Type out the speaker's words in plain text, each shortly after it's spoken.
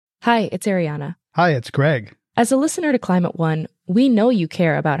Hi, it's Ariana. Hi, it's Greg. As a listener to Climate One, we know you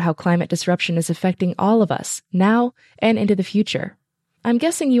care about how climate disruption is affecting all of us, now and into the future. I'm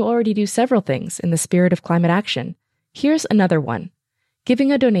guessing you already do several things in the spirit of climate action. Here's another one.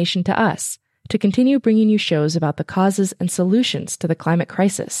 Giving a donation to us to continue bringing you shows about the causes and solutions to the climate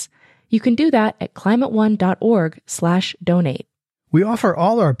crisis. You can do that at climateone.org/donate. We offer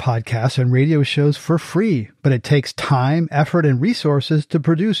all our podcasts and radio shows for free, but it takes time, effort, and resources to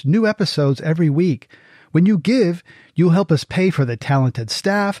produce new episodes every week. When you give, you'll help us pay for the talented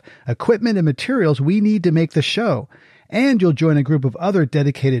staff, equipment, and materials we need to make the show. And you'll join a group of other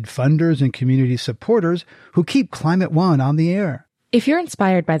dedicated funders and community supporters who keep Climate One on the air. If you're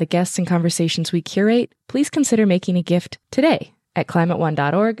inspired by the guests and conversations we curate, please consider making a gift today at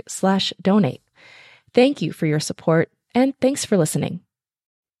climateone.org/donate. Thank you for your support, and thanks for listening.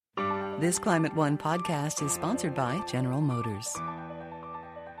 This Climate One podcast is sponsored by General Motors.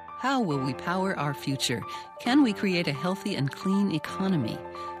 How will we power our future? Can we create a healthy and clean economy?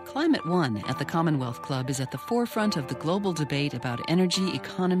 Climate One at the Commonwealth Club is at the forefront of the global debate about energy,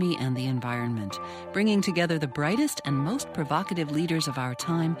 economy, and the environment. Bringing together the brightest and most provocative leaders of our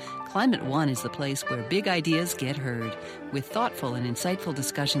time, Climate One is the place where big ideas get heard. With thoughtful and insightful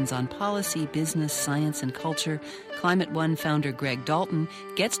discussions on policy, business, science, and culture, Climate One founder Greg Dalton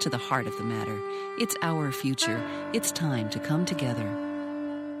gets to the heart of the matter. It's our future. It's time to come together.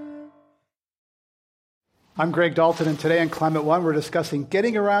 I'm Greg Dalton, and today on Climate One, we're discussing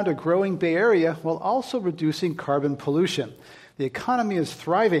getting around a growing Bay Area while also reducing carbon pollution. The economy is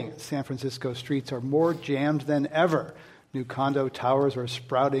thriving. San Francisco streets are more jammed than ever. New condo towers are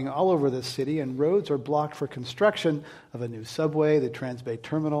sprouting all over the city, and roads are blocked for construction of a new subway, the Transbay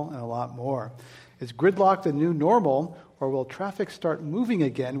Terminal, and a lot more. Is gridlock the new normal, or will traffic start moving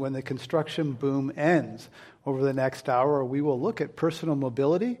again when the construction boom ends? Over the next hour, we will look at personal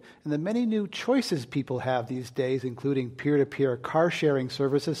mobility and the many new choices people have these days, including peer-to-peer car-sharing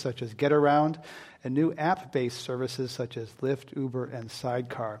services such as GetAround and new app-based services such as Lyft, Uber, and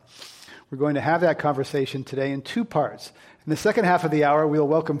Sidecar. We're going to have that conversation today in two parts. In the second half of the hour, we'll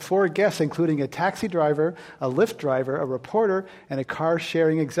welcome four guests, including a taxi driver, a Lyft driver, a reporter, and a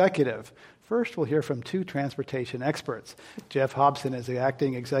car-sharing executive. First, we'll hear from two transportation experts. Jeff Hobson is the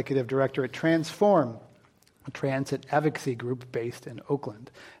acting executive director at Transform, a transit advocacy group based in Oakland.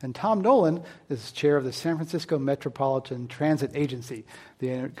 And Tom Nolan is chair of the San Francisco Metropolitan Transit Agency,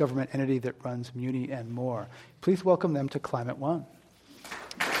 the government entity that runs Muni and more. Please welcome them to Climate One.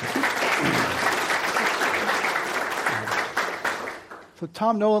 So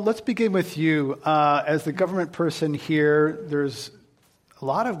Tom Nolan, let's begin with you. As the government person here, there's a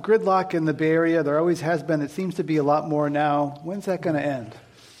lot of gridlock in the Bay Area. There always has been. It seems to be a lot more now. When's that going to end?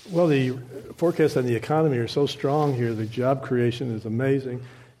 Well, the forecasts on the economy are so strong here. The job creation is amazing.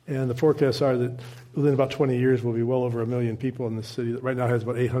 And the forecasts are that within about 20 years, we'll be well over 1 million people in the city that right now has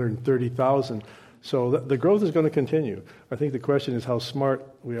about 830,000. So the growth is going to continue. I think the question is how smart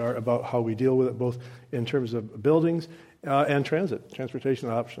we are about how we deal with it, both in terms of buildings and transportation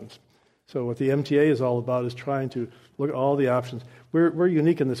options. So what the MTA is all about is trying to look at all the options. We're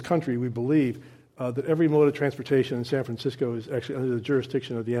unique in this country, we believe, that every mode of transportation in San Francisco is actually under the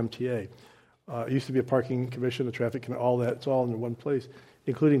jurisdiction of the MTA. It used to be a parking commission, a traffic commission, all that. It's all in one place,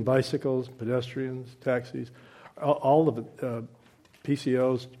 including bicycles, pedestrians, taxis, all of it,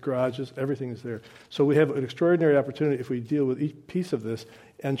 PCOs, garages, everything is there. So we have an extraordinary opportunity if we deal with each piece of this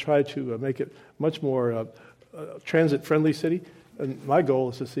and try to make it much more transit-friendly city. And my goal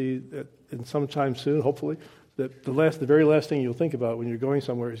is to see that in some time soon, hopefully, that the very last thing you'll think about when you're going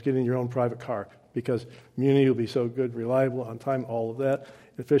somewhere is getting your own private car, because Muni will be so good, reliable, on time, all of that,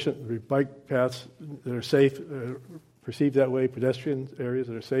 efficient, bike paths that are safe, perceived that way, pedestrian areas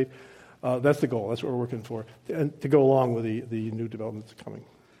that are safe. That's the goal. That's what we're working for, and to go along with the new developments coming.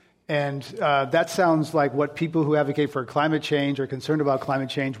 And that sounds like what people who advocate for climate change or concerned about climate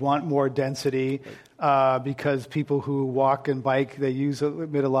change want: more density, because people who walk and bike, they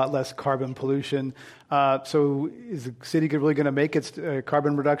emit a lot less carbon pollution. So is the city really going to make its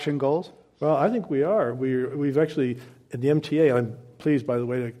carbon reduction goals? Well, I think we are. We've actually, in the MTA, I'm pleased, by the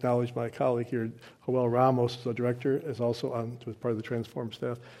way, to acknowledge my colleague here, Joel Ramos, the director, is also on as part of the Transform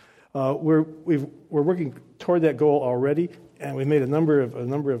staff. We're working toward that goal already, and we made a number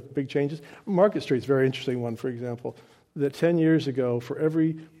of big changes. Market Street's a very interesting one, for example. That 10 years ago, for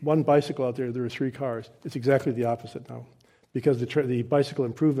every one bicycle out there were 3 cars. It's exactly the opposite now, because the bicycle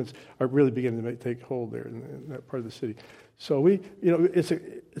improvements are really beginning to take hold there in that part of the city. So it's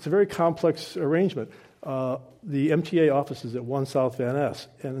a very complex arrangement. The MTA office is at 1 South Van Ness,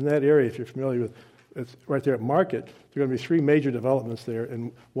 and in that area, if you're familiar with It's right there at Market. There are going to be 3 major developments there,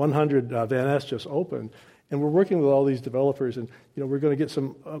 and 100 Van Ness just opened. And we're working with all these developers, and we're going to get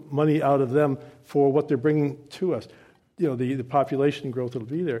some money out of them for what they're bringing to us. The population growth that'll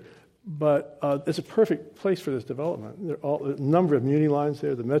be there. But it's a perfect place for this development. There are a number of Muni lines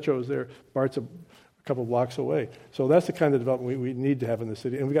there. The Metro is there. BART's a couple blocks away. So that's the kind of development we need to have in the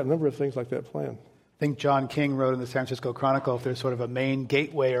city. And we've got a number of things like that planned. I think John King wrote in the San Francisco Chronicle, if there's sort of a main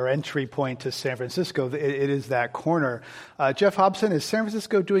gateway or entry point to San Francisco, it is that corner. Jeff Hobson, is San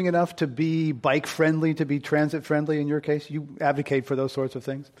Francisco doing enough to be bike-friendly, to be transit-friendly in your case? You advocate for those sorts of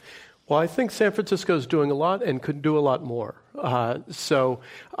things? Well, I think San Francisco is doing a lot and could do a lot more. At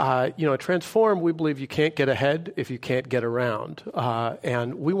Transform, we believe you can't get ahead if you can't get around.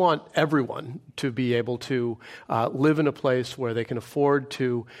 And we want everyone to be able to live in a place where they can afford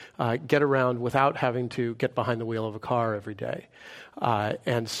to get around without having to get behind the wheel of a car every day.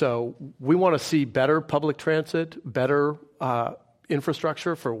 And so we want to see better public transit, better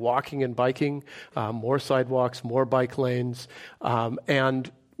infrastructure for walking and biking, more sidewalks, more bike lanes,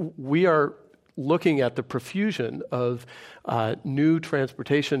 and we are looking at the profusion of new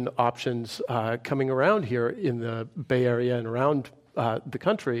transportation options coming around here in the Bay Area and around the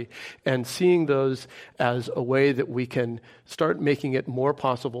country, and seeing those as a way that we can start making it more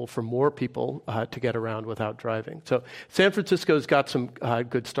possible for more people to get around without driving. So San Francisco's got some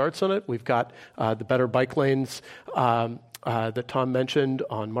good starts on it. We've got the better bike lanes that Tom mentioned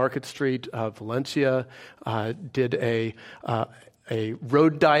on Market Street. Valencia did a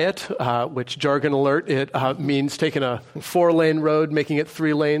road diet, which jargon alert, it means taking a 4-lane road, making it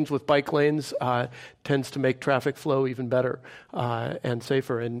 3 lanes with bike lanes, tends to make traffic flow even better and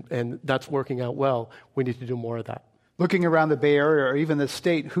safer, and that's working out well. We need to do more of that. Looking around the Bay Area or even the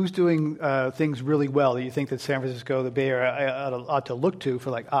state, who's doing things really well that you think that San Francisco, the Bay Area, ought to look to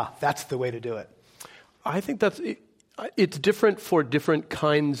for that's the way to do it? I think it's different for different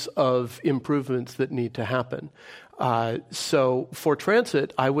kinds of improvements that need to happen. So for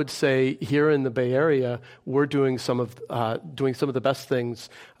transit, I would say here in the Bay Area, we're doing some of the best things.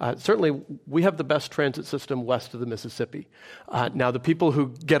 Certainly, we have the best transit system west of the Mississippi. Now, the people who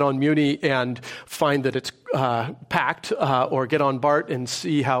get on Muni and find that it's packed, or get on BART and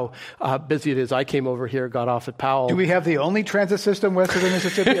see how busy it is. I came over here, got off at Powell. Do we have the only transit system west of the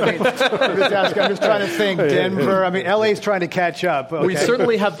Mississippi? I'm just trying to think. Denver. LA's trying to catch up. Okay. We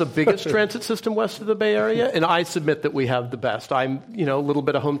certainly have the biggest transit system west of the Bay Area, and I submit that we have the best. I'm, a little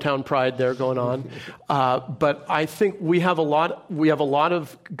bit of hometown pride there going on, but I think we have a lot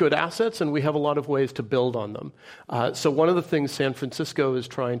of good assets, and we have a lot of ways to build on them. So one of the things San Francisco is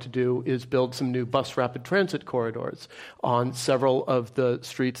trying to do is build some new bus rapid transit corridors on several of the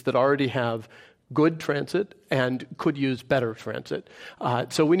streets that already have good transit and could use better transit.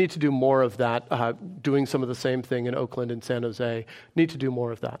 So we need to do more of that, doing some of the same thing in Oakland and San Jose. Need to do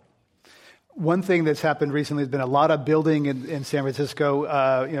more of that. One thing that's happened recently has been a lot of building in San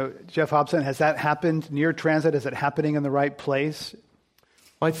Francisco. Jeff Hobson, has that happened near transit? Is it happening in the right place?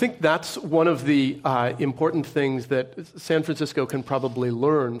 I think that's one of the important things that San Francisco can probably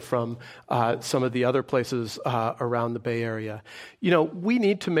learn from some of the other places around the Bay Area. We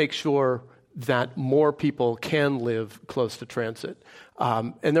need to make sure that more people can live close to transit.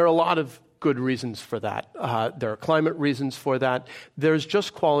 And there are a lot of good reasons for that. There are climate reasons for that. There's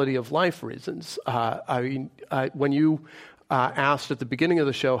just quality of life reasons. When you asked at the beginning of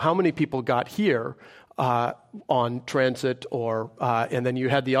the show how many people got here on transit, and then you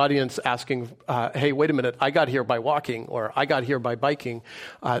had the audience asking, hey, wait a minute, I got here by walking, or I got here by biking.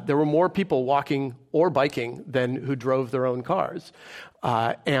 There were more people walking or biking than who drove their own cars.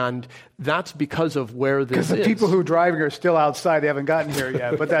 And that's because of where this is. Because the people who are driving are still outside. They haven't gotten here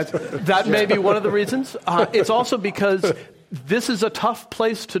yet. But that may be one of the reasons. It's also because this is a tough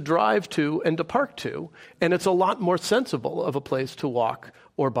place to drive to and to park to, and it's a lot more sensible of a place to walk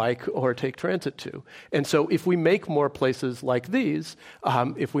or bike or take transit to. And so if we make more places like these,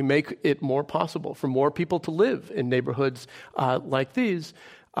 if we make it more possible for more people to live in neighborhoods like these,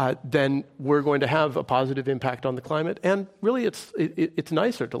 then we're going to have a positive impact on the climate. And really, it's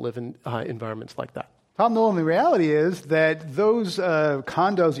nicer to live in environments like that. Tom Nolan, the reality is that those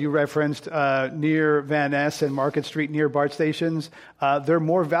condos you referenced near Van Ness and Market Street, near BART stations, they're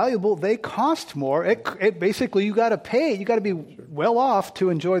more valuable. They cost more. It basically, you got to pay. You got to be well off to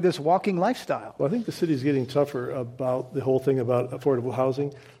enjoy this walking lifestyle. Well, I think the city's getting tougher about the whole thing about affordable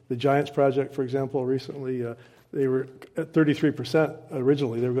housing. The Giants project, for example, recently, they were at 33%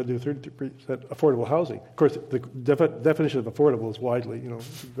 originally. They were going to do 33% affordable housing. Of course, the definition of affordable is widely,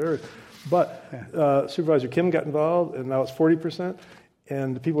 very. But Supervisor Kim got involved, and now it's 40%.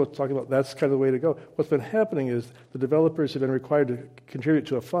 And the people are talking about that's kind of the way to go. What's been happening is the developers have been required to contribute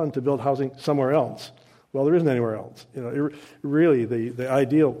to a fund to build housing somewhere else. Well, there isn't anywhere else. Really, the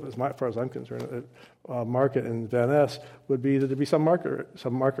ideal, as far as I'm concerned, market in Van Ness would be that there be some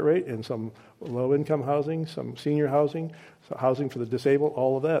market rate and some low-income housing, some senior housing, housing for the disabled,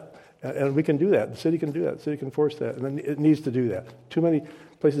 all of that. And we can do that. The city can do that. The city can force that. And then it needs to do that. Too many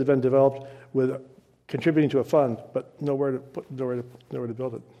places have been developed with contributing to a fund, but nowhere to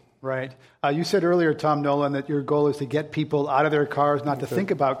build it. Right. You said earlier, Tom Nolan, that your goal is to get people out of their cars, not to think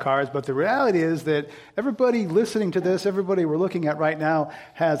about cars. But the reality is that everybody listening to this, everybody we're looking at right now,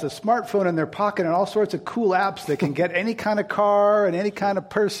 has a smartphone in their pocket and all sorts of cool apps that can get any kind of car and any kind of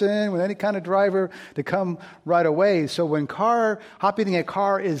person with any kind of driver to come right away. So when hopping in a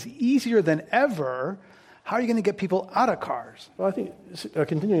car is easier than ever, how are you going to get people out of cars? Well, I think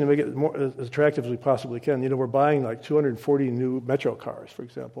continuing to make it more as attractive as we possibly can. We're buying like 240 new Metro cars, for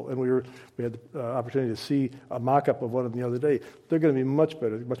example, and we had the opportunity to see a mock-up of one of them the other day. They're going to be much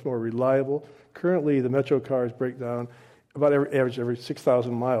better, much more reliable. Currently, the Metro cars break down about every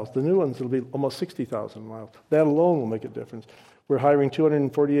 6,000 miles. The new ones will be almost 60,000 miles. That alone will make a difference. We're hiring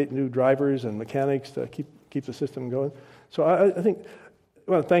 248 new drivers and mechanics to keep the system going. So I think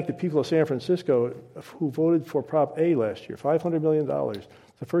I want to thank the people of San Francisco who voted for Prop A last year, $500 million. It's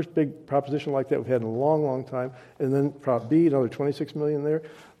the first big proposition like that we've had in a long, long time. And then Prop B, another $26 million there.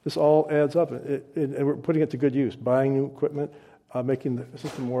 This all adds up, and we're putting it to good use, buying new equipment, making the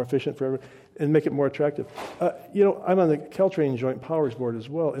system more efficient for everyone, and make it more attractive. I'm on the Caltrain Joint Powers Board as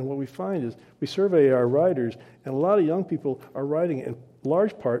well, and what we find is we survey our riders, and a lot of young people are riding in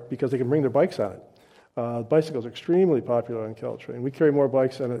large part because they can bring their bikes on it. Bicycles are extremely popular on Caltrain. We carry more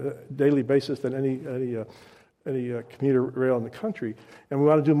bikes on a daily basis than any commuter rail in the country, and we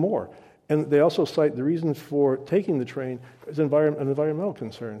want to do more. And they also cite the reason for taking the train is an environmental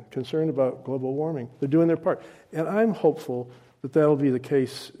concern about global warming. They're doing their part. And I'm hopeful that that'll be the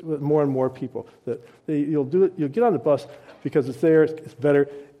case with more and more people, that you'll get on the bus because it's there, it's better,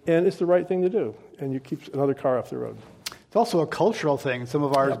 and it's the right thing to do, and you keep another car off the road. It's also a cultural thing. Some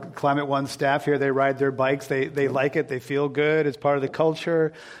of our Climate One staff here, they ride their bikes. They like it. They feel good. It's part of the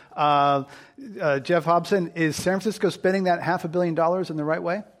culture. Jeff Hobson, is San Francisco spending that $500 million in the right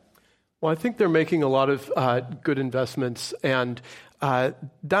way? Well, I think they're making a lot of good investments, and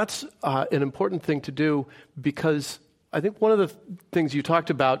that's an important thing to do because I think one of the things you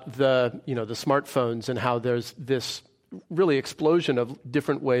talked about, the smartphones and how there's this really explosion of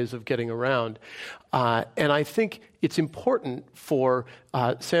different ways of getting around. And I think it's important for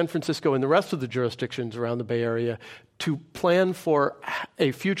San Francisco and the rest of the jurisdictions around the Bay Area to plan for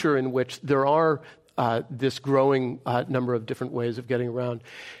a future in which there are this growing number of different ways of getting around.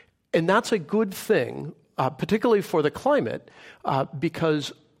 And that's a good thing, particularly for the climate,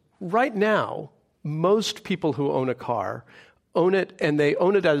 because right now, most people who own a car own it, and they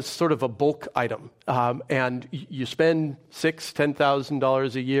own it as sort of a bulk item. And you spend $6,000,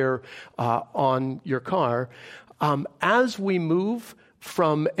 $10,000 a year on your car. As we move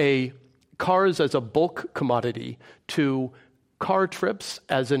from cars as a bulk commodity to car trips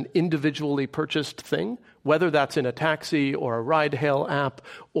as an individually purchased thing, whether that's in a taxi or a ride-hail app,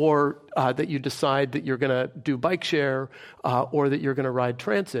 or that you decide that you're going to do bike share or that you're going to ride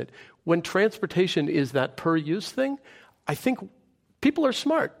transit, when transportation is that per-use thing, I think people are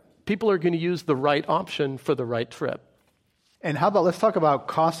smart. People are going to use the right option for the right trip. And how about, let's talk about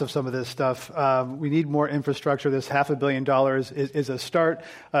cost of some of this stuff. We need more infrastructure. This $500 million is a start.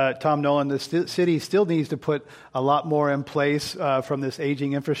 Tom Nolan, the city still needs to put a lot more in place from this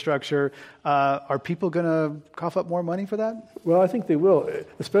aging infrastructure. Are people going to cough up more money for that? Well, I think they will,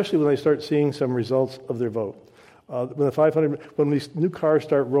 especially when they start seeing some results of their vote. When these new cars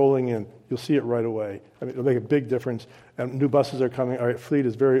start rolling in, you'll see it right away. I mean, it'll make a big difference. And new buses are coming. Our fleet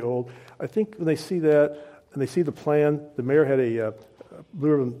is very old. I think when they see that and they see the plan, the mayor had a Blue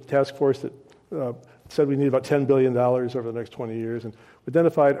Ribbon task force that said we need about $10 billion over the next 20 years, and we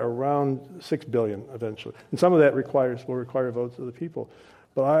identified around $6 billion eventually. And some of that will require votes of the people.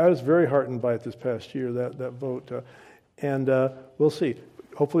 But I was very heartened by it this past year, that vote. And we'll see.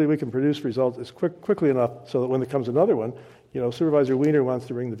 Hopefully we can produce results as quickly enough so that when there comes another one, Supervisor Wiener wants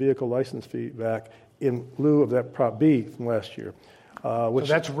to bring the vehicle license fee back in lieu of that Prop B from last year. So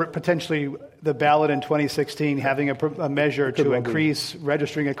that's potentially the ballot in 2016, having a measure to increase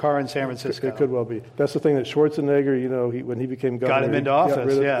registering a car in San Francisco. It could well be. That's the thing that Schwarzenegger, when he became governor, got him into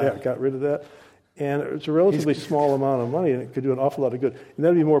office. Got rid of that. And it's a relatively small amount of money, and it could do an awful lot of good. And that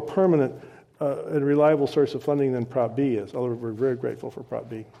would be more permanent and reliable source of funding than Prop B is, although we're very grateful for Prop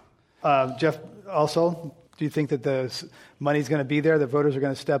B. Jeff, also, Do you think that the money's going to be there, the voters are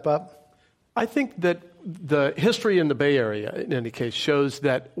going to step up? I think that the history in the Bay Area, in any case, shows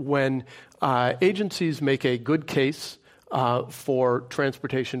that when agencies make a good case for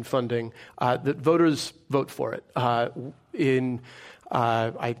transportation funding, that voters vote for it. I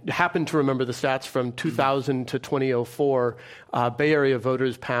happen to remember the stats from 2000 to 2004. Bay Area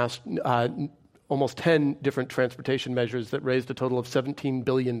voters passed almost 10 different transportation measures that raised a total of $17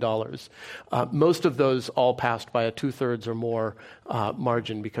 billion. Most of those all passed by a 2/3 or more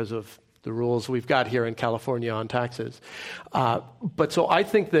margin because of the rules we've got here in California on taxes. But so I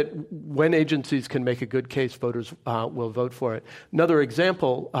think that when agencies can make a good case, voters will vote for it. Another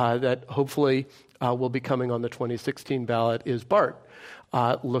example that hopefully will be coming on the 2016 ballot is BART.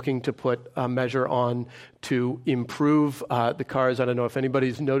 Looking to put a measure on to improve the cars. I don't know if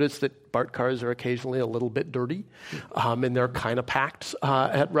anybody's noticed that BART cars are occasionally a little bit dirty, and they're kind of packed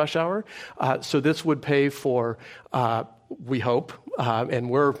at rush hour. So this would pay for, we hope, and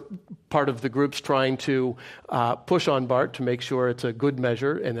we're part of the groups trying to push on BART to make sure it's a good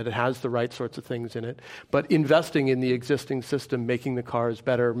measure and that it has the right sorts of things in it. But investing in the existing system, making the cars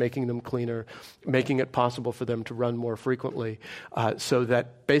better, making them cleaner, making it possible for them to run more frequently, so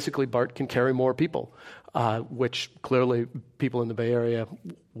that basically BART can carry more people, which clearly people in the Bay Area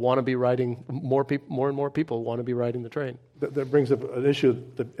want to be riding, more and more people want to be riding the train. That brings up an issue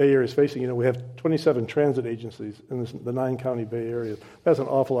the Bay Area is facing. You know, we have 27 transit agencies in the 9-county Bay Area. That's an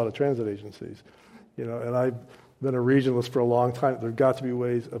awful lot of transit agencies. You know, and I've been a regionalist for a long time. There have got to be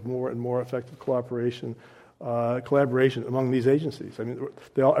ways of more and more effective collaboration among these agencies. I mean,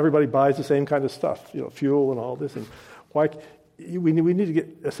 everybody buys the same kind of stuff, you know, fuel and all this. And we need to get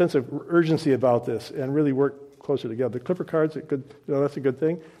a sense of urgency about this and really work closer together. The Clipper card's that's a good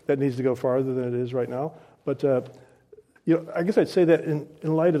thing. That needs to go farther than it is right now. But I guess I'd say that in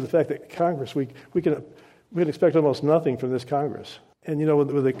light of the fact that Congress, we can expect almost nothing from this Congress. And, you know,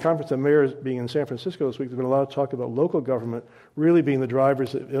 with the Conference of Mayors being in San Francisco this week, there's been a lot of talk about local government really being the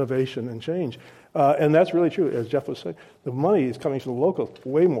drivers of innovation and change. And that's really true. As Jeff was saying, the money is coming from the locals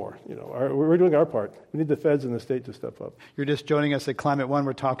way more. You know, we're doing our part. We need the feds and the state to step up. You're just joining us at Climate One.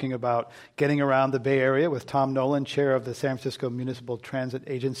 We're talking about getting around the Bay Area with Tom Nolan, chair of the San Francisco Municipal Transit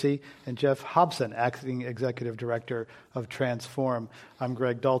Agency, and Jeff Hobson, acting executive director of Transform. I'm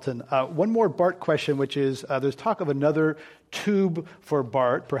Greg Dalton. One more BART question, which is there's talk of another tube for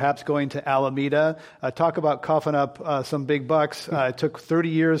BART, perhaps going to Alameda. Talk about coughing up some big bucks. It took 30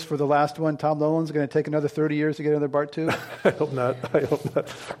 years for the last one. Tom Nolan's going to take another 30 years to get another BART tube? I hope not.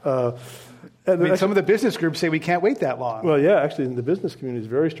 Some of the business groups say we can't wait that long. Well, yeah, actually, the business community is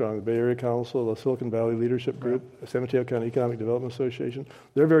very strong. The Bay Area Council, the Silicon Valley Leadership Group, the San Mateo County Economic Development Association,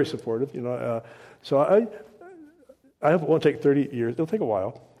 they're very supportive. You know, so I won't take 30 years. It'll take a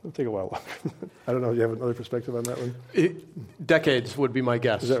while. It'll take a while. I don't know if you have another perspective on that one. Decades would be my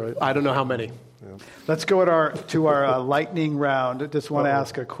guess. Is that right? I don't know how many. Yeah. Let's go to our lightning round. I just want to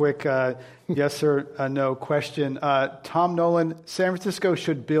ask a quick yes or no question. Tom Nolan, San Francisco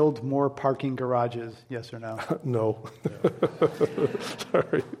should build more parking garages. Yes or no? No.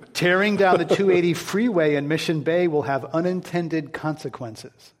 Sorry. Tearing down the 280 freeway in Mission Bay will have unintended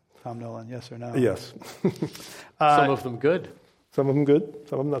consequences. Tom Nolan, yes or no? Yes. Some of them good. Some of them good,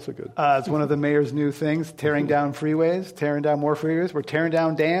 some of them not so good. It's one of the mayor's new things, tearing down freeways, tearing down more freeways. We're tearing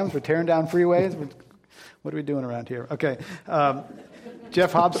down dams, we're tearing down freeways. What are we doing around here? Okay.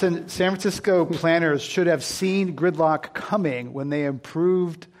 Jeff Hobson, San Francisco planners should have seen gridlock coming when they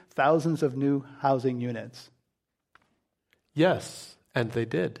improved thousands of new housing units. Yes, and they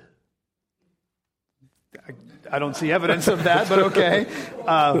did. I don't see evidence of that, but okay.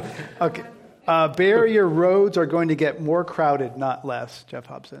 Okay. Bay Area roads are going to get more crowded, not less, Jeff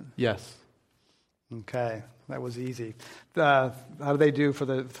Hobson. Yes. Okay, that was easy. How do they do for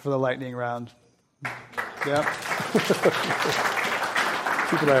the lightning round? Yep.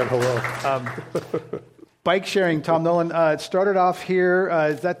 Keep an eye on hello. Bike sharing, Tom Nolan. It started off here.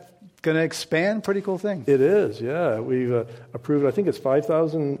 Is that going to expand? Pretty cool thing. It is, yeah. We've approved, I think it's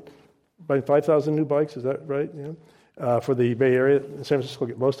 5,000 new bikes. Is that right? Yeah. For the Bay Area, San Francisco will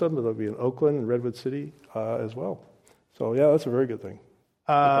get most of them, but they'll be in Oakland and Redwood City as well. So, yeah, that's a very good thing.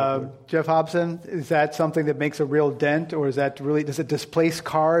 Jeff Hobson, is that something that makes a real dent, or is that really, does it displace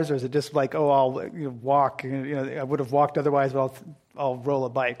cars, or is it just like, I'll walk, I would have walked otherwise, but I'll roll a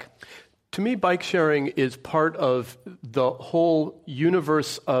bike? To me, bike sharing is part of the whole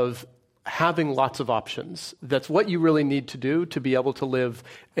universe of having lots of options. That's what you really need to do to be able to live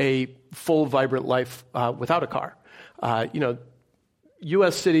a full, vibrant life without a car.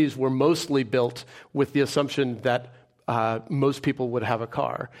 U.S. cities were mostly built with the assumption that most people would have a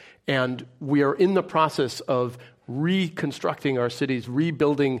car. And we are in the process of reconstructing our cities,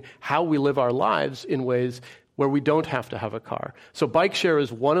 rebuilding how we live our lives in ways where we don't have to have a car. So bike share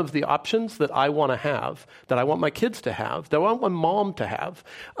is one of the options that I want to have, that I want my kids to have, that I want my mom to have,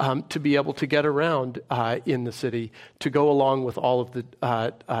 to be able to get around in the city, to go along with all of the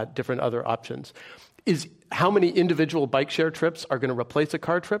different other options. Is how many individual bike share trips are going to replace a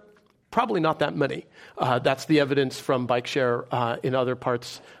car trip? Probably not that many. That's the evidence from bike share in other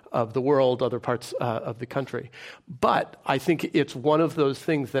parts of the world, other parts of the country. But I think it's one of those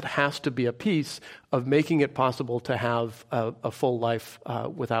things that has to be a piece of making it possible to have a full life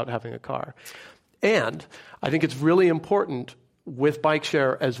without having a car. And I think it's really important with bike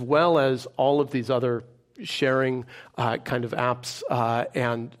share, as well as all of these other sharing kind of apps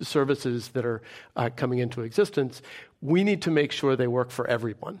and services that are coming into existence, we need to make sure they work for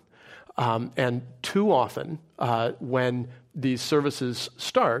everyone. And too often, when these services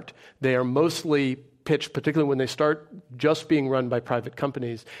start, they are mostly pitched, particularly when they start just being run by private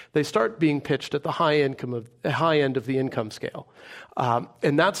companies, they start being pitched at the high end of the income scale.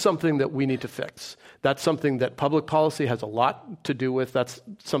 And that's something that we need to fix. That's something that public policy has a lot to do with. That's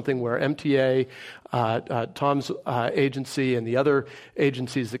something where MTA, Tom's agency, and the other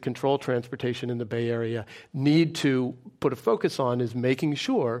agencies that control transportation in the Bay Area need to put a focus on, is making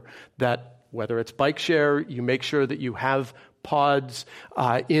sure that whether it's bike share, you make sure that you have pods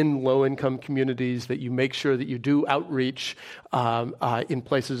in low-income communities, that you make sure that you do outreach in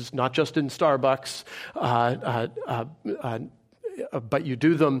places, not just in Starbucks, but you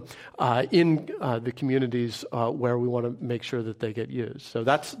do them in the communities where we want to make sure that they get used. So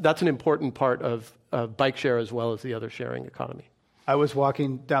that's an important part of bike share, as well as the other sharing economy. I was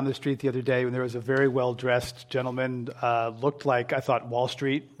walking down the street the other day when there was a very well-dressed gentleman, looked like, I thought, Wall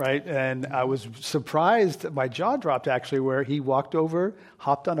Street, right? And I was surprised, my jaw dropped actually, where he walked over,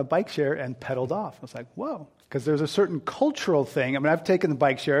 hopped on a bike share, and pedaled off. I was like, whoa. Because there's a certain cultural thing. I mean, I've taken the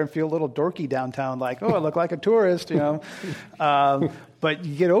bike share and feel a little dorky downtown, like, oh, I look like a tourist, you know. But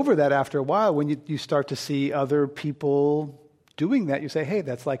you get over that after a while when you start to see other people doing that. You say, hey,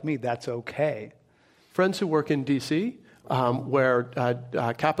 that's like me. That's okay. Friends who work in D.C., where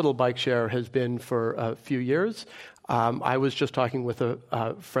Capital Bike Share has been for a few years. I was just talking with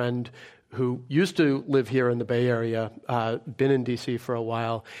a friend who used to live here in the Bay Area, been in D.C. for a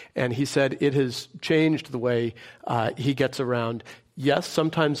while, and he said it has changed the way he gets around. Yes,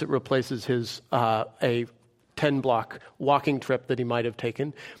 sometimes it replaces his a 10-block walking trip that he might have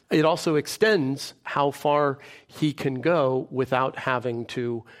taken. It also extends how far he can go without having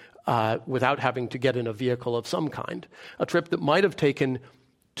to get in a vehicle of some kind. A trip that might have taken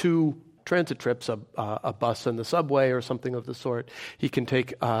 2 transit trips, a bus and the subway or something of the sort, he can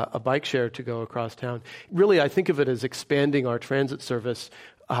take a bike share to go across town. Really, I think of it as expanding our transit service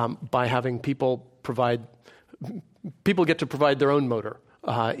by having people get to provide their own motor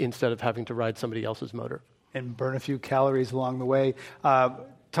instead of having to ride somebody else's motor. And burn a few calories along the way.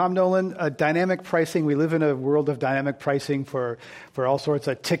 Tom Nolan, dynamic pricing. We live in a world of dynamic pricing for all sorts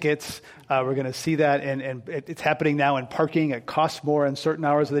of tickets. We're going to see that, and it's happening now in parking. It costs more in certain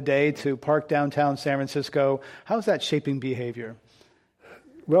hours of the day to park downtown San Francisco. How is that shaping behavior?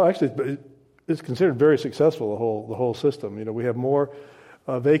 Well, actually, it's considered very successful, the whole system. You know, we have more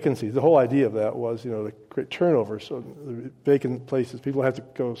vacancies. The whole idea of that was, you know, to create turnover. So the vacant places, people have to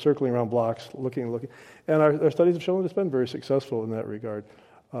go circling around blocks, looking. And our studies have shown that it's been very successful in that regard.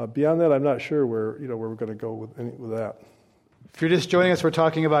 Beyond that, I'm not sure where we're going to go with that. If you're just joining us, we're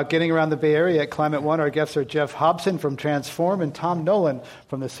talking about getting around the Bay Area at Climate One. Our guests are Jeff Hobson from Transform and Tom Nolan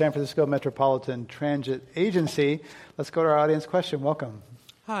from the San Francisco Metropolitan Transit Agency. Let's go to our audience question. Welcome.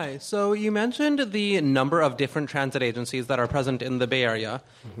 Hi. So you mentioned the number of different transit agencies that are present in the Bay Area,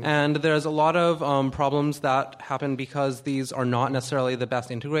 and there's a lot of problems that happen because these are not necessarily the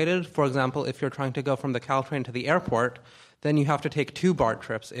best integrated. For example, if you're trying to go from the Caltrain to the airport, then you have to take 2 BART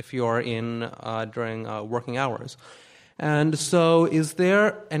trips if you're in during working hours. And so is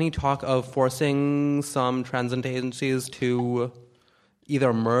there any talk of forcing some transit agencies to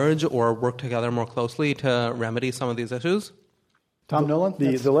either merge or work together more closely to remedy some of these issues? Tom Nolan?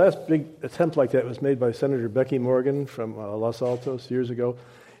 The last big attempt like that was made by Senator Becky Morgan from Los Altos years ago,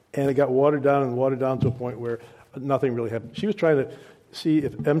 and it got watered down to a point where nothing really happened. She was trying to see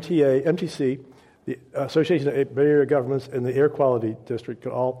if MTC, the Association of Bay Area Governments, and the Air Quality District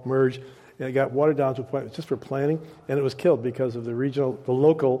could all merge, and it got watered down to a point just for planning, and it was killed because of the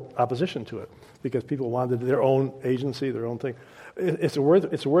local opposition to it, because people wanted their own agency, their own thing. It's a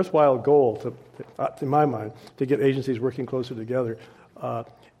worthwhile goal, in my mind, to get agencies working closer together.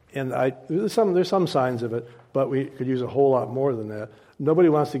 And there's some signs of it, but we could use a whole lot more than that. Nobody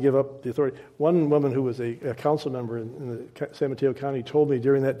wants to give up the authority. One woman who was a council member in the San Mateo County told me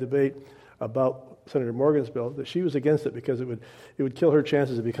during that debate about Senator Morgan's bill that she was against it because it would kill her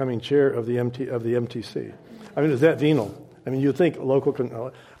chances of becoming chair of the MTC. I mean, it's that venal. I mean, you'd think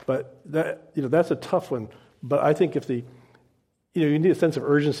local, but that's a tough one. But I think if you need a sense of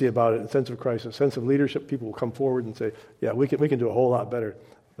urgency about it, a sense of crisis, a sense of leadership, people will come forward and say, yeah, we can do a whole lot better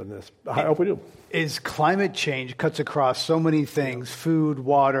than this. I hope we do. Is climate change cuts across so many things, food,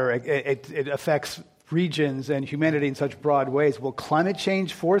 water, it affects regions and humanity in such broad ways. Will climate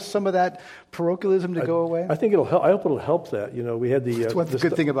change force some of that parochialism to go away? I think it'll help. I hope it'll help that. We had That's what's the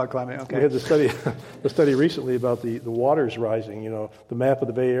good thing about climate. Okay. We had the study recently about the waters rising. The map of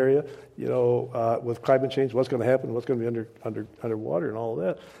the Bay Area. With climate change, what's going to happen? What's going to be underwater and all of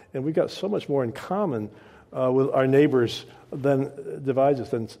that. And we've got so much more in common with our neighbors than divides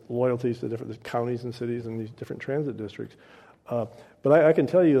us, than loyalties to different counties and cities and these different transit districts. But I can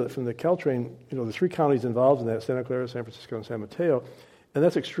tell you that from the Caltrain, the 3 counties involved in that, Santa Clara, San Francisco, and San Mateo, and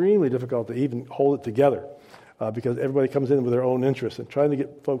that's extremely difficult to even hold it together because everybody comes in with their own interests, and trying to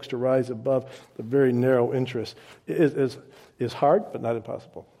get folks to rise above the very narrow interests is hard, but not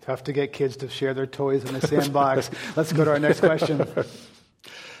impossible. Tough to get kids to share their toys in the sandbox. Let's go to our next question.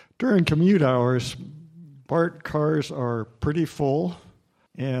 During commute hours, BART cars are pretty full,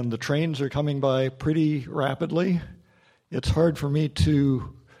 and the trains are coming by pretty rapidly. It's hard for me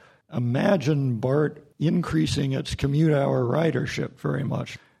to imagine BART increasing its commute hour ridership very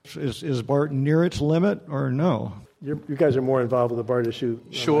much. Is BART near its limit or no? You guys are more involved with the BART issue.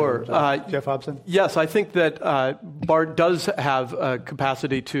 Sure. Jeff Hobson? Yes, I think that BART does have a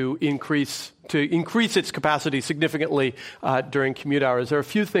capacity to increase its capacity significantly during commute hours. There are a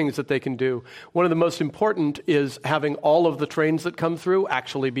few things that they can do. One of the most important is having all of the trains that come through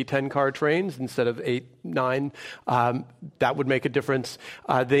actually be 10-car trains instead of 8, 9. That would make a difference.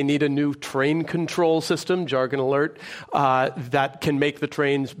 They need a new train control system, jargon alert, that can make the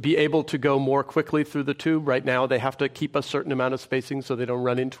trains be able to go more quickly through the tube. Right now, they have to keep a certain amount of spacing so they don't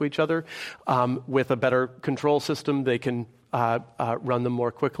run into each other. With a better control system, they can run them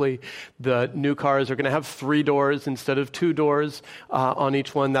more quickly. The new cars are going to have 3 doors instead of 2 doors on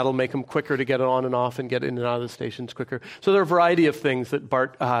each one. That'll make them quicker to get on and off and get in and out of the stations quicker. So there are a variety of things that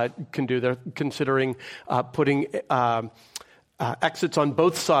BART can do. They're considering putting exits on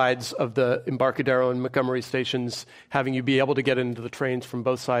both sides of the Embarcadero and Montgomery stations, having you be able to get into the trains from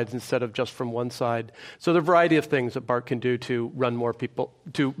both sides instead of just from one side. So there are a variety of things that BART can do to run more people,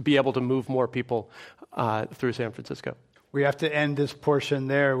 to be able to move more people through San Francisco. We have to end this portion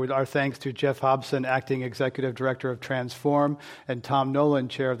there with our thanks to Jeff Hobson, Acting Executive Director of Transform, and Tom Nolan,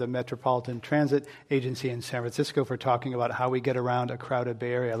 Chair of the Metropolitan Transit Agency in San Francisco, for talking about how we get around a crowded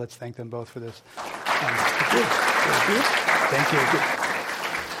Bay Area. Let's thank them both for this. Thank you. Thank you.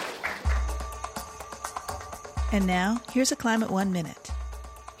 And now, here's a Climate One Minute.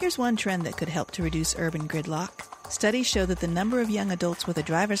 Here's one trend that could help to reduce urban gridlock. Studies show that the number of young adults with a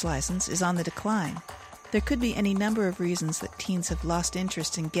driver's license is on the decline. There could be any number of reasons that teens have lost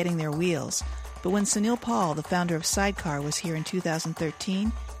interest in getting their wheels, but when Sunil Paul, the founder of Sidecar, was here in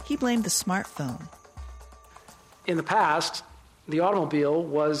 2013, he blamed the smartphone. In the past, the automobile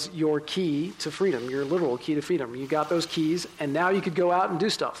was your key to freedom, your literal key to freedom. You got those keys, and now you could go out and do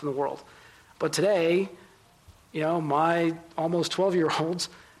stuff in the world. But today, my almost 12-year-olds,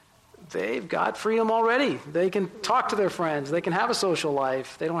 they've got freedom already. They can talk to their friends. They can have a social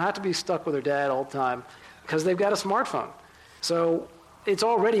life. They don't have to be stuck with their dad all the time because they've got a smartphone. So it's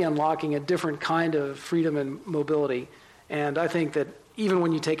already unlocking a different kind of freedom and mobility. And I think that even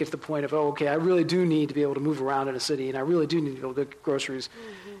when you take it to the point of, I really do need to be able to move around in a city, and I really do need to be able to get groceries,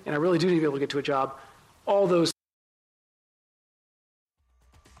 and I really do need to be able to get to a job, all those.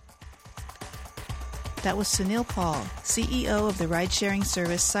 That was Sunil Paul, CEO of the ride-sharing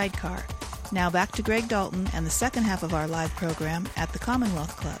service Sidecar. Now back to Greg Dalton and the second half of our live program at the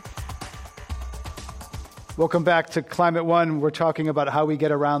Commonwealth Club. Welcome back to Climate One. We're talking about how we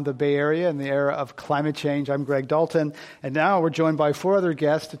get around the Bay Area in the era of climate change. I'm Greg Dalton, and now we're joined by 4 other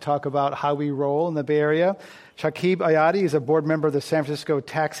guests to talk about how we roll in the Bay Area. Shakib Ayadi is a board member of the San Francisco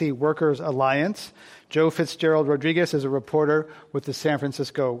Taxi Workers Alliance. Joe Fitzgerald Rodriguez is a reporter with the San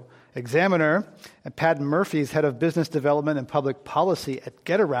Francisco Examiner. And Patton Murphy is head of business development and public policy at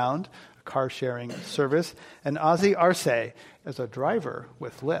GetAround, a car-sharing service. And Ozzy Arce is a driver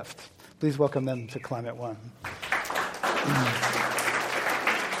with Lyft. Please welcome them to Climate One.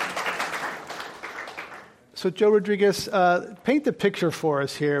 So, Joe Rodriguez, paint the picture for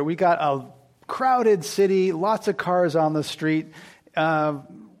us here. We got a crowded city, lots of cars on the street.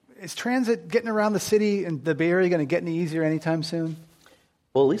 is transit getting around the city and the Bay Area going to get any easier anytime soon?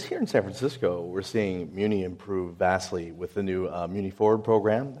 Well, at least here in San Francisco, we're seeing Muni improve vastly with the new Muni Forward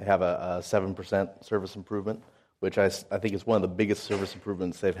program. They have a 7% service improvement, which I think is one of the biggest service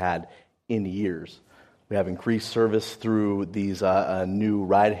improvements they've had in years. We have increased service through these new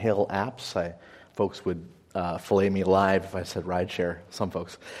ride-hail apps. Folks would fillet me alive if I said rideshare, some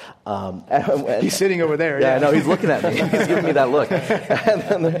folks. He's sitting over there. Yeah, I know, he's looking at me. He's giving me that look.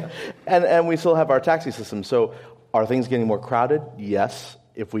 And we still have our taxi system. So are things getting more crowded? Yes.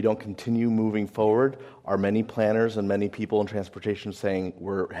 If we don't continue moving forward, are many planners and many people in transportation saying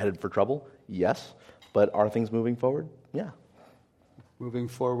we're headed for trouble? Yes. But are things moving forward? Yeah. Moving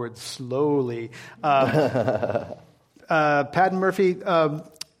forward slowly. Pat and Murphy,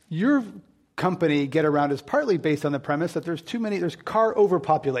 your company, Get Around, is partly based on the premise that there's car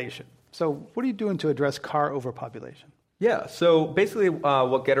overpopulation. So what are you doing to address car overpopulation? Yeah, so basically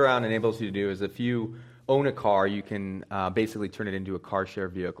what Get Around enables you to do is if you own a car, you can basically turn it into a car share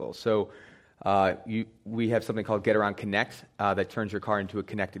vehicle. So we have something called Get Around Connect that turns your car into a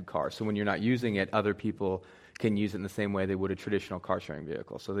connected car. So when you're not using it, other people can use it in the same way they would a traditional car sharing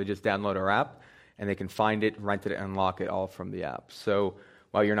vehicle. So they just download our app and they can find it, rent it, and unlock it all from the app. So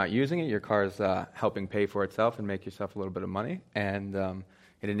while you're not using it, your car is helping pay for itself and make yourself a little bit of money. And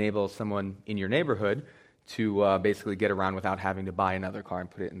it enables someone in your neighborhood to basically get around without having to buy another car and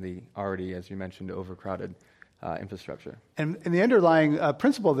put it in the already, as you mentioned, overcrowded infrastructure. And the underlying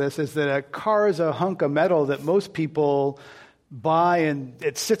principle of this is that a car is a hunk of metal that most people buy and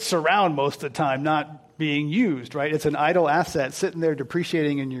it sits around most of the time, not being used, right? It's an idle asset sitting there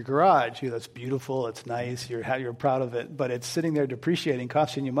depreciating in your garage. That's beautiful, it's nice, you're proud of it, but it's sitting there depreciating,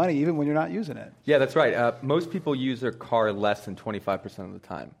 costing you money even when you're not using it. Yeah, that's right. Most people use their car less than 25% of the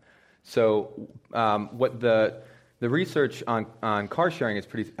time. So what the research on car sharing is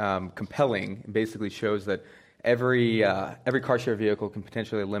pretty compelling. It basically shows that every car share vehicle can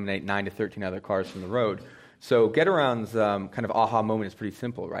potentially eliminate 9 to 13 other cars from the road. So Get Around's kind of aha moment is pretty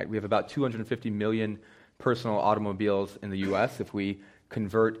simple, right? We have about 250 million personal automobiles in the U.S. If we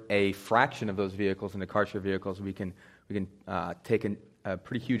convert a fraction of those vehicles into car share vehicles, we can take a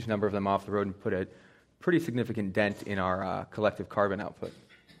pretty huge number of them off the road and put a pretty significant dent in our collective carbon output.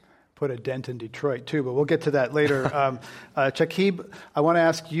 Put a dent in Detroit, too, but we'll get to that later. Chakib, I want to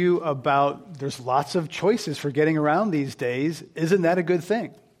ask you about, there's lots of choices for getting around these days. Isn't that a good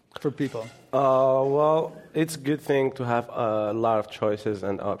thing for people? Well, it's a good thing to have a lot of choices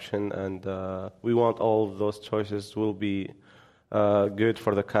and options, and we want all of those choices will be good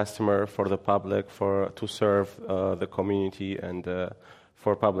for the customer, for the public, to serve the community and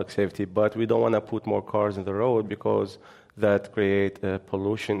for public safety. But we don't want to put more cars in the road because that create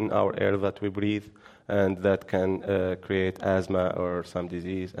pollution in our air that we breathe, and that can create asthma or some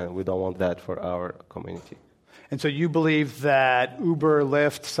disease, and we don't want that for our community. And so you believe that Uber,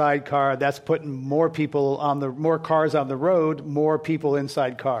 Lyft, Sidecar, that's putting more cars on the road, more people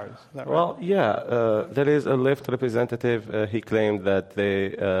inside cars. Is that right? Well, yeah. There is a Lyft representative. He claimed that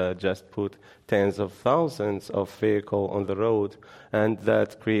they just put tens of thousands of vehicles on the road, and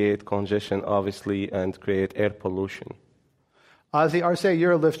that create congestion, obviously, and create air pollution. Ozzy Arce,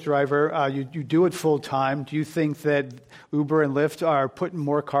 you're a Lyft driver. You do it full time. Do you think that Uber and Lyft are putting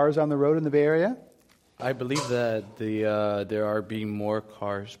more cars on the road in the Bay Area? I believe that there are being more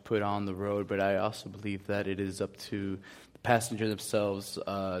cars put on the road, but I also believe that it is up to the passengers themselves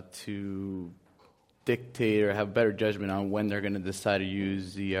to dictate or have better judgment on when they're going to decide to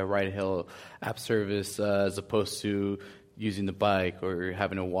use the ride-hail app service as opposed to using the bike or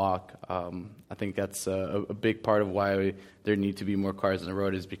having to walk. I think that's a big part of why there need to be more cars on the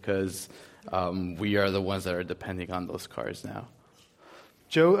road is because we are the ones that are depending on those cars now.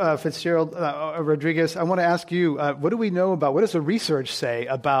 Joe Fitzgerald Rodriguez, I want to ask you, what do we know about, what does the research say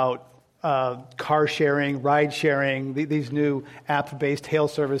about car sharing, ride sharing, these new app-based hail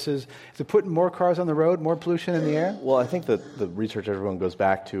services? Is it putting more cars on the road, more pollution in the air? Well, I think that the research everyone goes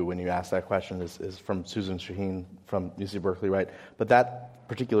back to when you ask that question is from Susan Shaheen from UC Berkeley, right? But that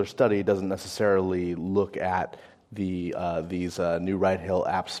particular study doesn't necessarily look at these new ride-hail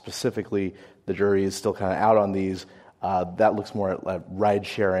apps specifically. The jury is still kind of out on these. That looks more at ride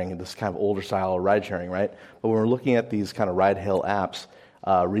sharing, this kind of older style of ride sharing, right? But when we're looking at these kind of ride-hail apps,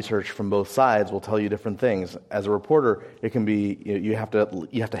 research from both sides will tell you different things. As a reporter, it can be you have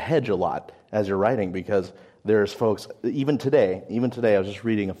to hedge a lot as you're writing because there's folks even today. I was just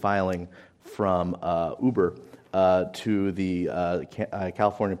reading a filing from Uber to the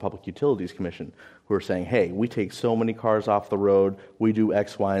California Public Utilities Commission, who are saying, "Hey, we take so many cars off the road. We do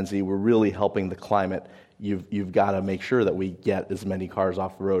X, Y, and Z. We're really helping the climate." you've got to make sure that we get as many cars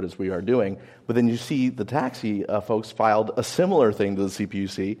off the road as we are doing. But then you see the taxi folks filed a similar thing to the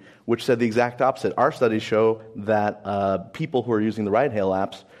CPUC, which said the exact opposite. Our studies show that people who are using the ride-hail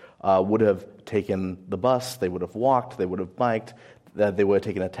apps would have taken the bus, they would have walked, they would have biked, that they would have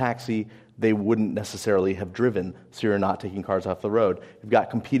taken a taxi. They wouldn't necessarily have driven, so you're not taking cars off the road. You've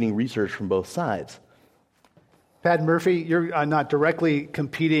got competing research from both sides. Pat Murphy, you're not directly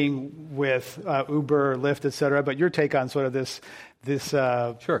competing with Uber, Lyft, et cetera, but your take on sort of this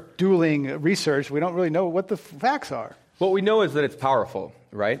dueling research, we don't really know what the facts are. What we know is that it's powerful,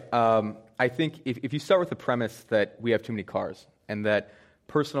 right? I think if you start with the premise that we have too many cars and that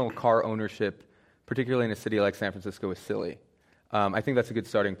personal car ownership, particularly in a city like San Francisco, is silly, I think that's a good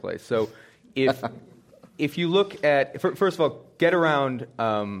starting place. So if you look at, first of all, Getaround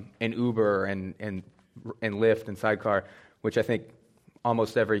and Uber and Lyft and Sidecar, which I think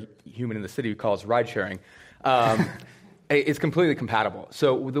almost every human in the city calls ride-sharing, is completely compatible.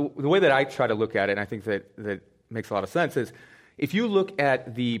 So the way that I try to look at it, and I think that makes a lot of sense, is if you look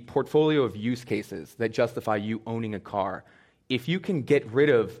at the portfolio of use cases that justify you owning a car, if you can get rid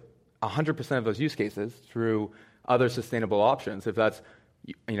of 100% of those use cases through other sustainable options, if that's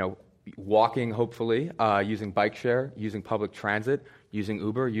walking, hopefully, using bike share, using public transit, using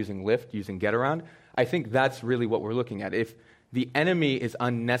Uber, using Lyft, using Getaround, I think that's really what we're looking at. If the enemy is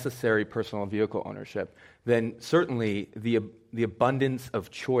unnecessary personal vehicle ownership, then certainly the abundance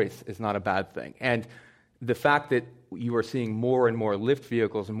of choice is not a bad thing. And the fact that you are seeing more and more Lyft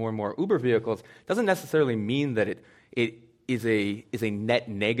vehicles and more Uber vehicles doesn't necessarily mean that it is a net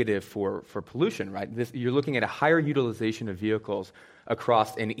negative for pollution, right? You're looking at a higher utilization of vehicles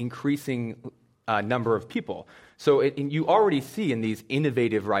across an increasing number of people. So you already see in these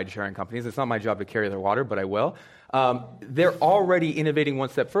innovative ride-sharing companies, it's not my job to carry their water, but I will, they're already innovating one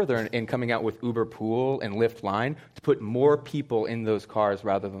step further and coming out with Uber Pool and Lyft Line to put more people in those cars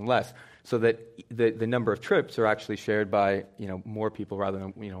rather than less, so that the number of trips are actually shared by more people rather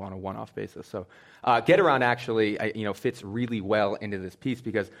than on a one-off basis. So Getaround actually fits really well into this piece,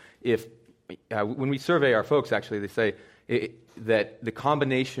 because when we survey our folks, actually they say that the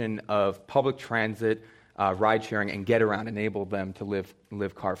combination of public transit, ride-sharing, and Getaround enabled them to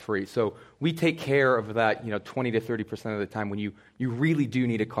live car-free. So we take care of that 20 to 30% of the time when you really do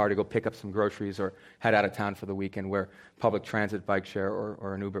need a car to go pick up some groceries or head out of town for the weekend, where public transit, bike share,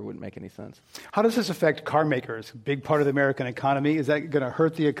 or an Uber wouldn't make any sense. How does this affect car makers? Big part of the American economy. Is that going to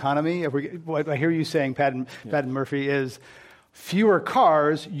hurt the economy? What I hear you saying, Pat and Murphy, is fewer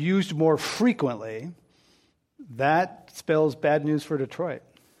cars used more frequently. That spells bad news for Detroit.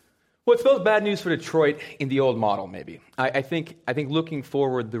 Well, it spells bad news for Detroit in the old model, maybe. I think looking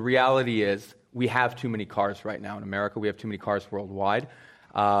forward, the reality is we have too many cars right now in America. We have too many cars worldwide.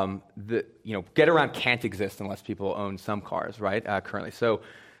 Getaround can't exist unless people own some cars, right? Currently, so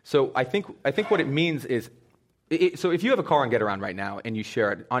I think what it means is, so if you have a car on Getaround right now and you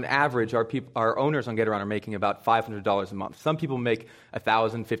share it, on average, our owners on Getaround are making about $500 a month. Some people make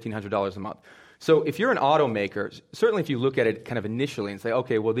 $1,000, $1,500 a month. So if you're an automaker, certainly if you look at it kind of initially and say,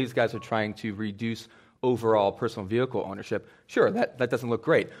 okay, well, these guys are trying to reduce overall personal vehicle ownership, sure, that doesn't look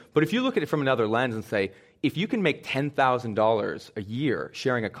great. But if you look at it from another lens and say, if you can make $10,000 a year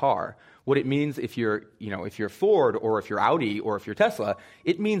sharing a car, what it means if you're Ford or if you're Audi or if you're Tesla,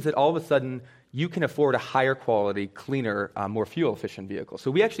 it means that all of a sudden you can afford a higher quality, cleaner, more fuel-efficient vehicle.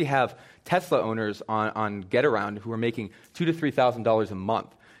 So we actually have Tesla owners on Getaround who are making $2,000 to $3,000 a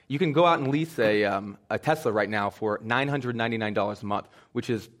month. You can go out and lease a Tesla right now for $999 a month, which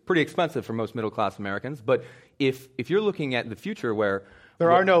is pretty expensive for most middle-class Americans. But if you're looking at the future where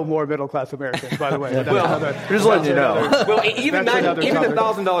there are no more middle-class Americans, by the way. Just letting you know. Well, even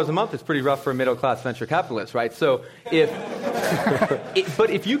 $1,000 a month is pretty rough for a middle-class venture capitalist, right? So but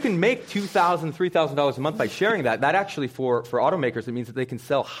if you can make $2,000, $3,000 a month by sharing that actually for automakers, it means that they can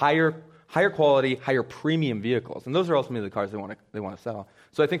sell higher quality, higher premium vehicles, and those are ultimately the cars they want to sell.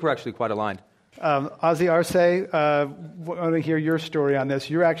 So I think we're actually quite aligned. Ozzy Arce, I want to hear your story on this.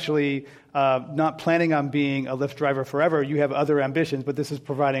 You're actually not planning on being a Lyft driver forever. You have other ambitions, but this is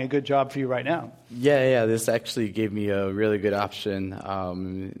providing a good job for you right now. Yeah. This actually gave me a really good option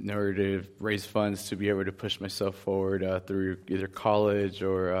in order to raise funds to be able to push myself forward through either college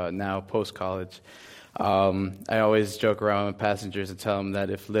or now post-college. I always joke around with passengers and tell them that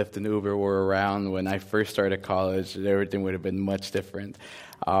if Lyft and Uber were around when I first started college, everything would have been much different.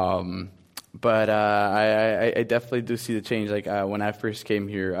 But I definitely do see the change. Like when I first came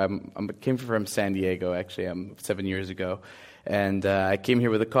here, I came from San Diego, actually, 7 years ago. And I came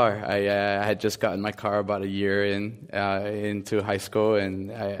here with a car. I had just gotten my car about a year into high school,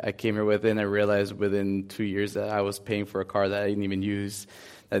 and I came here with it, and I realized within 2 years that I was paying for a car that I didn't even use,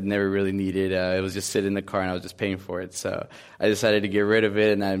 that I never really needed. It was just sitting in the car, and I was just paying for it. So I decided to get rid of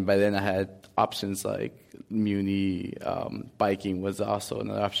it, and by then I had options like Muni, biking was also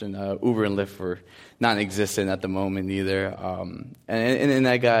another option. Uber and Lyft were non-existent at the moment either. And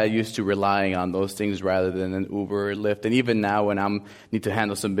I got used to relying on those things rather than an Uber or Lyft. And even now when I need to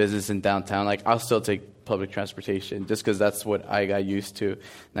handle some business in downtown, like I'll still take public transportation just because that's what I got used to.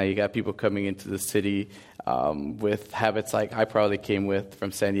 Now you got people coming into the city with habits like I probably came with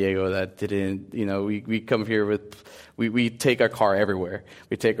from San Diego that didn't, we come here with, we take our car everywhere.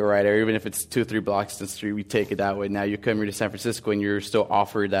 We take a ride, even if it's 2 or 3 blocks to the street, we take it that way. Now you come here to San Francisco and you're still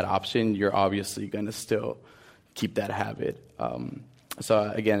offered that option, you're obviously going to still keep that habit.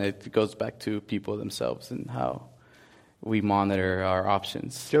 So again, it goes back to people themselves and how we monitor our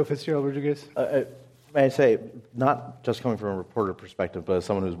options. Joe Fitzgerald Rodriguez? May I say, not just coming from a reporter perspective, but as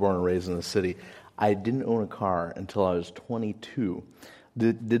someone who was born and raised in the city, I didn't own a car until I was 22.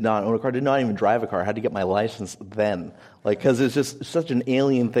 Did not own a car, did not even drive a car. I had to get my license then. Because it's just such an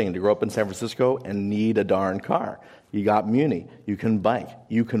alien thing to grow up in San Francisco and need a darn car. You got Muni, you can bike,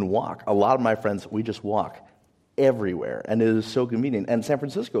 you can walk. A lot of my friends, we just walk everywhere, and it is so convenient. And San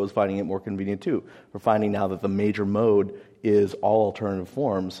Francisco is finding it more convenient too. We're finding now that the major mode is all alternative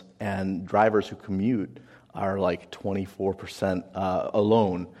forms, and drivers who commute are like 24%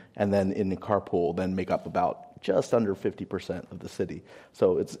 alone, and then in the carpool then make up about just under 50% of the city.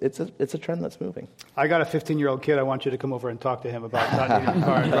 So it's a trend that's moving. I got a 15-year-old kid. I want you to come over and talk to him about not needing a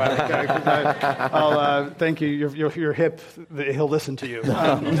car and driving. Thank you. You're hip. He'll listen to you.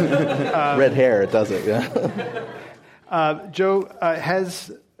 Red hair, it does it, yeah. Joe,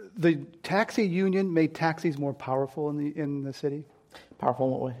 has the taxi union made taxis more powerful in the city? Powerful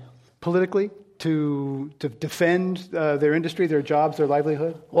in what way? Politically? To defend their industry, their jobs, their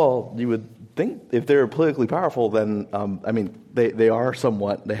livelihood? Well, you would think if they're politically powerful, then, they are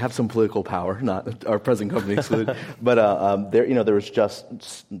somewhat, they have some political power, not our present company excluded. But there was just,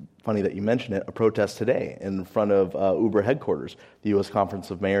 funny that you mentioned it, a protest today in front of Uber headquarters. The U.S. Conference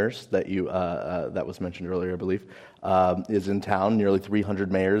of Mayors that that was mentioned earlier, I believe, is in town. Nearly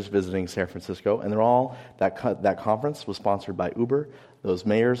 300 mayors visiting San Francisco, and they're all, that conference was sponsored by Uber. Those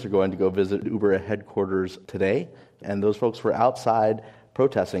mayors are going to go visit Uber headquarters today, and those folks were outside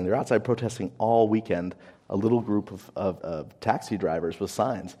protesting. They're outside protesting all weekend, a little group of taxi drivers with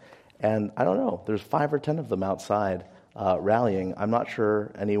signs. And I don't know, there's 5 or 10 of them outside rallying. I'm not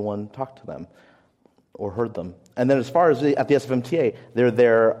sure anyone talked to them or heard them. And then as far as at the SFMTA, they're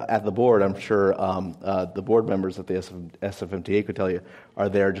there at the board. I'm sure the board members at the SFMTA could tell you are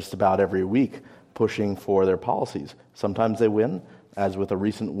there just about every week pushing for their policies. Sometimes they win, as with a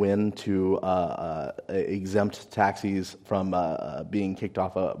recent win to exempt taxis from being kicked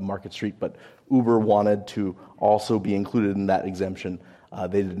off Market Street, but Uber wanted to also be included in that exemption.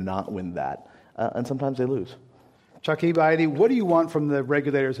 They did not win that. And sometimes they lose. Chakib Aidi, what do you want from the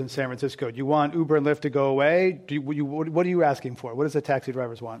regulators in San Francisco? Do you want Uber and Lyft to go away? What are you asking for? What does the taxi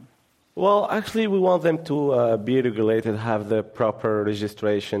drivers want? Well, actually, we want them to be regulated, have the proper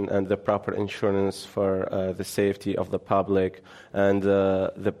registration and the proper insurance for the safety of the public and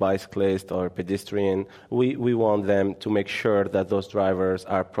the bicyclist or pedestrian. We want them to make sure that those drivers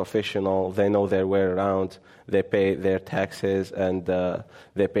are professional, they know their way around, they pay their taxes, and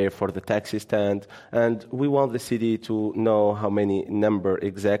they pay for the taxi stand. And we want the city to know how many number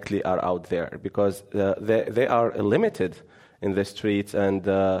exactly are out there, because they are limited in the streets, and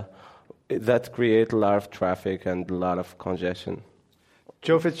that creates a lot of traffic and a lot of congestion.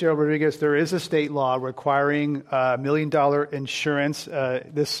 Joe Fitzgerald Rodriguez, there is a state law requiring $1 million insurance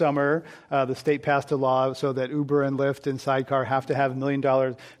this summer. The state passed a law so that Uber and Lyft and Sidecar have to have $1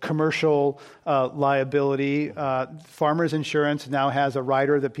 million commercial liability. Farmers Insurance now has a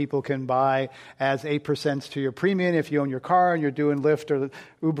rider that people can buy as 8% to your premium if you own your car and you're doing Lyft or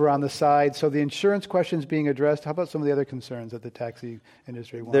Uber on the side. So the insurance question is being addressed. How about some of the other concerns that the taxi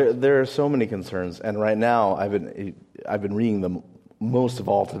industry wants? There are so many concerns, and right now I've been reading them most of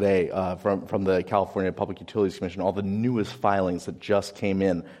all today from the California Public Utilities Commission, all the newest filings that just came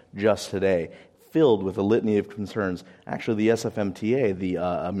in just today, filled with a litany of concerns. Actually, the SFMTA,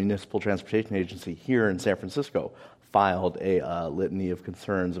 the Municipal Transportation Agency here in San Francisco, filed a litany of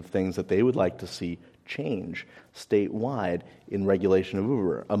concerns of things that they would like to see change statewide in regulation of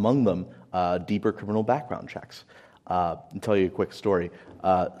Uber. Among them, deeper criminal background checks. tell you a quick story.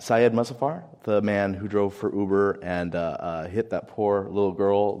 Syed Muzaffar, the man who drove for Uber and hit that poor little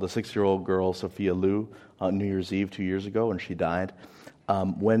girl, the 6-year-old girl, Sophia Liu, on New Year's Eve 2 years ago, and she died.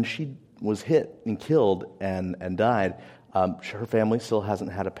 When she was hit and killed and died, her family still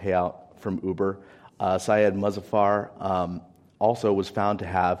hasn't had a payout from Uber. Syed Muzaffar also was found to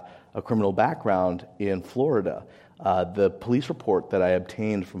have a criminal background in Florida. The police report that I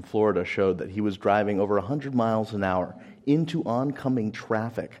obtained from Florida showed that he was driving over 100 miles an hour into oncoming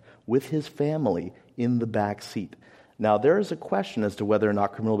traffic with his family in the back seat. Now, there is a question as to whether or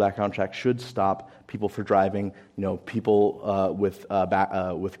not criminal background checks should stop people for driving. You know, people with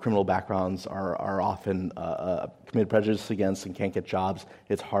criminal backgrounds are often committed prejudice against and can't get jobs.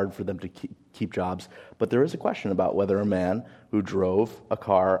 It's hard for them to keep jobs. But there is a question about whether a man who drove a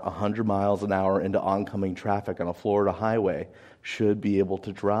car 100 miles an hour into oncoming traffic on a Florida highway should be able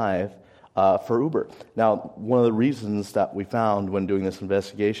to drive for Uber. Now, one of the reasons that we found when doing this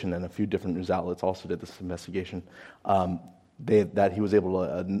investigation, and a few different news outlets also did this investigation, that he was able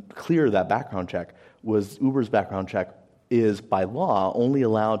to clear that background check, was Uber's background check is, by law, only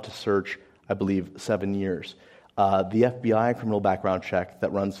allowed to search, I believe, 7 years. The FBI criminal background check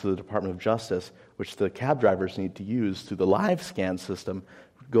that runs through the Department of Justice, which the cab drivers need to use through the live scan system,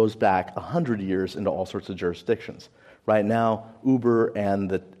 goes back 100 years into all sorts of jurisdictions. Right now, Uber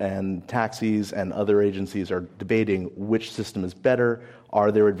and taxis and other agencies are debating which system is better.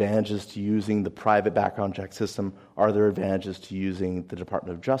 Are there advantages to using the private background check system? Are there advantages to using the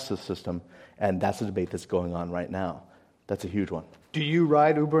Department of Justice system? And that's a debate that's going on right now. That's a huge one. Do you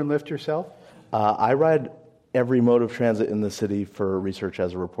ride Uber and Lyft yourself? I ride every mode of transit in the city for research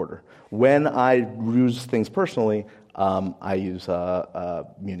as a reporter. When I use things personally, I use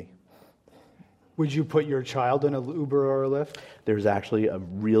Muni. Would you put your child in an Uber or a Lyft? There's actually a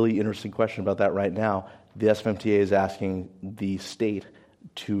really interesting question about that right now. The SFMTA is asking the state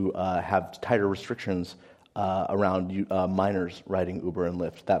to have tighter restrictions around minors riding Uber and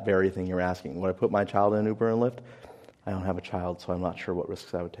Lyft. That very thing you're asking. Would I put my child in Uber and Lyft? I don't have a child, so I'm not sure what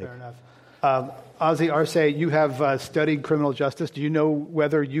risks I would take. Fair enough. Ozzy Arce, you have studied criminal justice. Do you know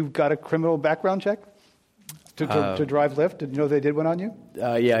whether you've got a criminal background check to drive Lyft? Did you know they did one on you?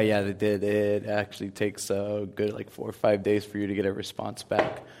 Yeah, they did. It actually takes a good 4 or 5 days for you to get a response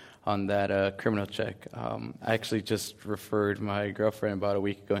back on that criminal check. I actually just referred my girlfriend about a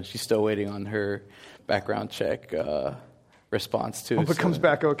week ago, and she's still waiting on her background check response too. Hope it comes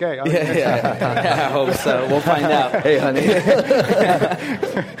back okay. Yeah, I hope so. We'll find out. Hey, honey.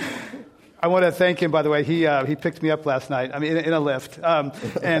 I want to thank him, by the way. He picked me up last night. I mean, in a Lyft,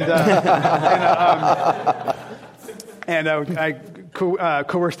 and I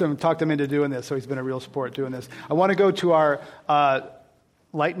coerced him, talked him into doing this. So he's been a real support doing this. I want to go to our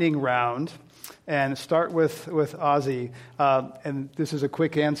lightning round and start with Ozzy. And this is a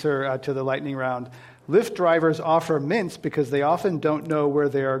quick answer to the lightning round. Lyft drivers offer mints because they often don't know where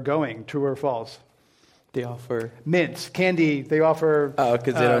they are going. True or false? They offer mints, candy. They offer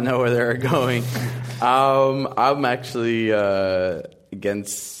because they don't know where they're going. I'm actually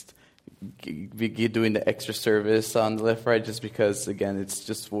against doing the extra service on the Lyft ride, just because, again, it's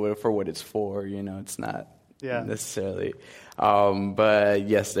just for what it's for. You know, it's not necessarily. But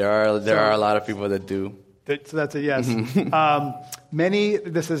yes, there are a lot of people that do. So that's a yes.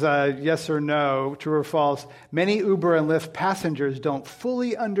 This is a yes or no, true or false. Many Uber and Lyft passengers don't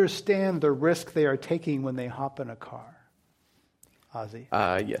fully understand the risk they are taking when they hop in a car. Ozzy?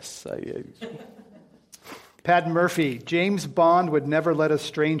 Yes. Pat Murphy, James Bond would never let a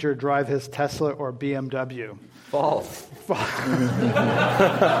stranger drive his Tesla or BMW. False. Really?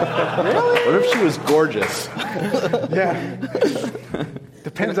 What if she was gorgeous? Yeah.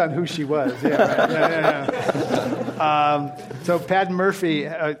 Depends on who she was. Yeah. So, Pat Murphy,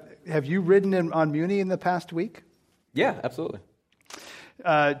 have you ridden on Muni in the past week? Yeah, absolutely.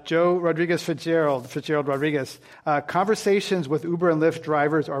 Joe Rodriguez Fitzgerald Rodriguez. Conversations with Uber and Lyft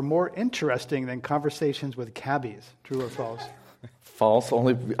drivers are more interesting than conversations with cabbies. True or false? False.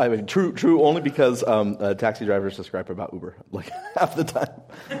 True only because taxi drivers describe about Uber half the time.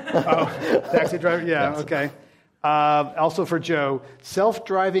 Taxi driver. Yeah. Yes. Okay. Also for Joe,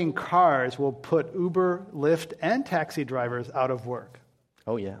 self-driving cars will put Uber, Lyft, and taxi drivers out of work.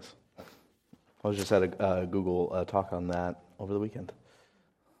 Oh, yes. I was just at a Google talk on that over the weekend.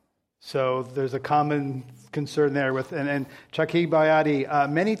 So there's a common concern there and Chaki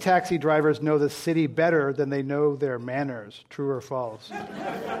Bayati, many taxi drivers know the city better than they know their manners. True or false?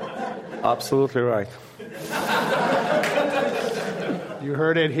 Absolutely right. You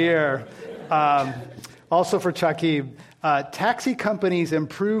heard it here. Also for Chakib, Taxi companies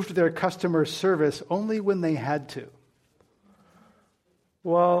improved their customer service only when they had to.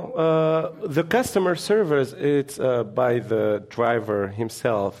 Well, the customer service, it's by the driver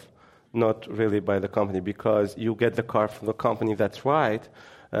himself, not really by the company, because you get the car from the company, that's right,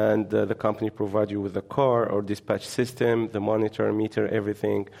 and the company provides you with the car or dispatch system, the monitor, meter,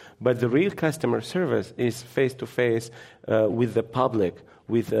 everything. But the real customer service is face-to-face with the public,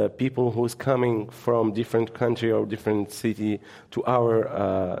 with people who's coming from different country or different city to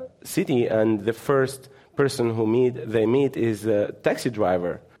our city, and the first person they meet is a taxi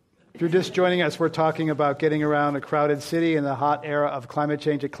driver. If you're just joining us, we're talking about getting around a crowded city in the hot era of climate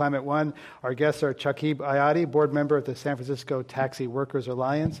change at Climate One. Our guests are Chakib Ayadi, board member of the San Francisco Taxi Workers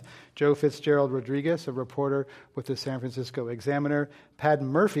Alliance, Joe Fitzgerald Rodriguez, a reporter with the San Francisco Examiner, Pat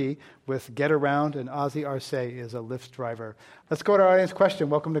Murphy with Get Around, and Ozzy Arce is a Lyft driver. Let's go to our audience question.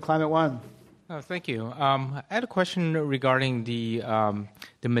 Welcome to Climate One. Thank you. I had a question regarding the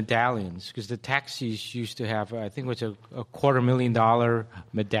medallions, because the taxis used to have, I think it was a $250,000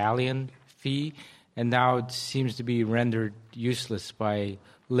 medallion fee, and now it seems to be rendered useless by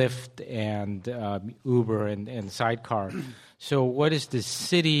Lyft and Uber and Sidecar. So what is the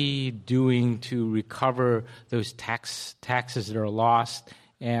city doing to recover those taxes that are lost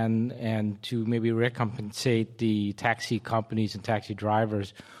and to maybe recompensate the taxi companies and taxi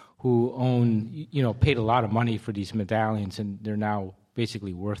drivers who paid a lot of money for these medallions, and they're now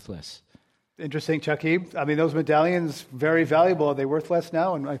basically worthless? Interesting, Chakib. I mean, those medallions, very valuable. Are they worth less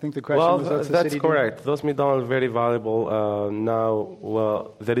now? And I think the question was, what's the that's city correct. doing? Those medallions are very valuable. Now,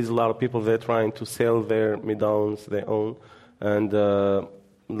 well, there is a lot of people that are trying to sell their medallions they own, and a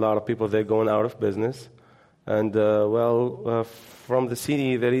lot of people, they're going out of business. And, from the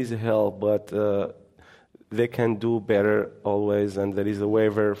city, there is help, but they can do better always, and there is a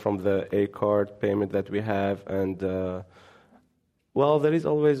waiver from the A-card payment that we have, and there is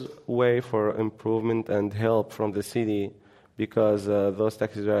always a way for improvement and help from the city, because those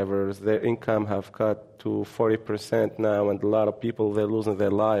taxi drivers, their income have cut to 40% now, and a lot of people, they're losing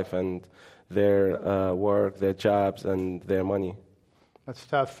their life and their work, their jobs, and their money. That's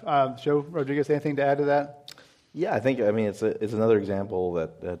tough. Joe Rodriguez, anything to add to that? Yeah, it's another example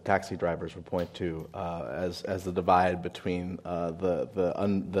that taxi drivers would point to as the divide between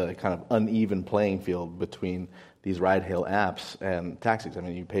the kind of uneven playing field between these ride-hail apps and taxis. I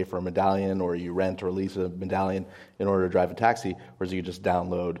mean, you pay for a medallion or you rent or lease a medallion in order to drive a taxi, whereas you just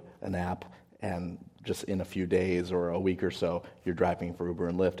download an app and just in a few days or a week or so, you're driving for Uber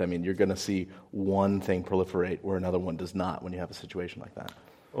and Lyft. I mean, you're going to see one thing proliferate where another one does not when you have a situation like that.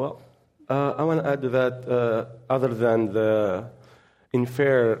 Well, I want to add to that, other than the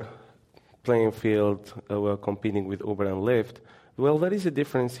unfair playing field, we're competing with Uber and Lyft. Well, there is a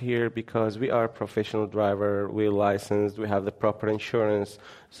difference here because we are a professional driver, we're licensed, we have the proper insurance.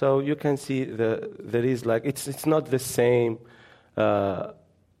 So you can see there is it's not the same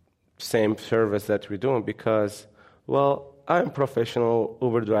service that we're doing because, I'm a professional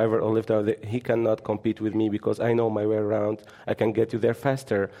Uber driver or Lyft driver. He cannot compete with me because I know my way around. I can get you there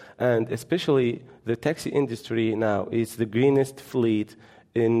faster. And especially the taxi industry now is the greenest fleet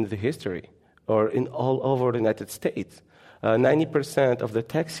in the history or in all over the United States. 90% of the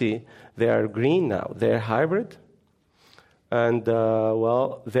taxi, they are green now. They're hybrid. And,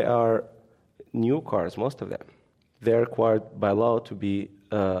 they are new cars, most of them. They're required by law to be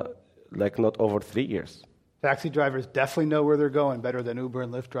not over 3 years. Taxi drivers definitely know where they're going better than Uber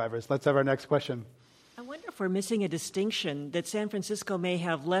and Lyft drivers. Let's have our next question. I wonder if we're missing a distinction that San Francisco may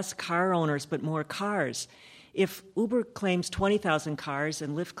have less car owners but more cars. If Uber claims 20,000 cars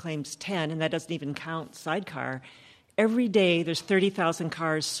and Lyft claims 10, and that doesn't even count Sidecar, every day there's 30,000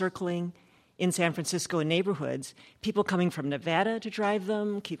 cars circling in San Francisco in neighborhoods, people coming from Nevada to drive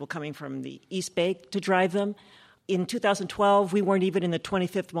them, people coming from the East Bay to drive them. In 2012, we weren't even in the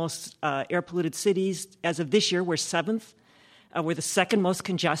 25th most air-polluted cities. As of this year, we're 7th. We're the second most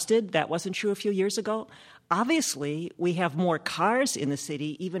congested. That wasn't true a few years ago. Obviously, we have more cars in the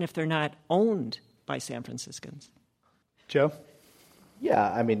city, even if they're not owned by San Franciscans. Joe? Yeah,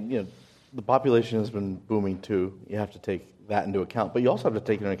 I mean, the population has been booming too. You have to take that into account. But you also have to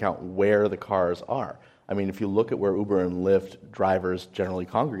take into account where the cars are. I mean, if you look at where Uber and Lyft drivers generally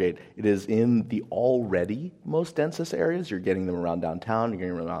congregate, it is in the already most densest areas. You're getting them around downtown. You're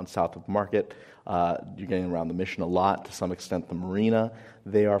getting them around south of Market. You're getting around the Mission a lot, to some extent the Marina.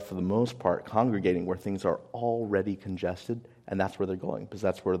 They are, for the most part, congregating where things are already congested, and that's where they're going, because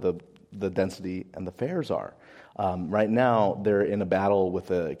that's where the density and the fares are. Right now, they're in a battle with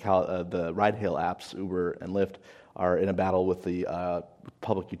the ride-hail apps, Uber and Lyft, are in a battle with the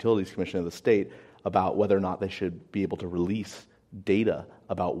Public Utilities Commission of the state about whether or not they should be able to release data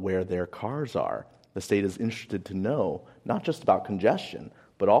about where their cars are. The state is interested to know not just about congestion,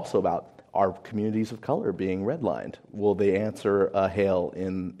 but also about are communities of color being redlined? Will they answer a hail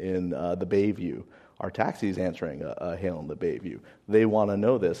in the Bayview? Are taxis answering a hail in the Bayview? They want to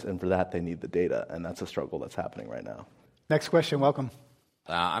know this, and for that they need the data, and that's a struggle that's happening right now. Next question, welcome.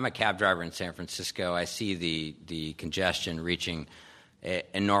 I'm a cab driver in San Francisco. I see the congestion reaching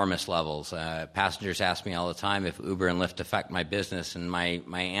enormous levels. Passengers ask me all the time if Uber and Lyft affect my business, and my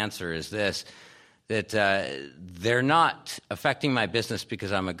answer is this, that they're not affecting my business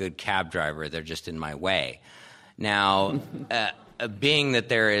because I'm a good cab driver. They're just in my way. Now, being that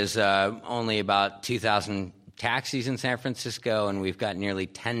there is only about 2,000 taxis in San Francisco, and we've got nearly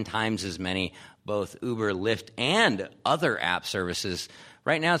 10 times as many, both Uber, Lyft, and other app services.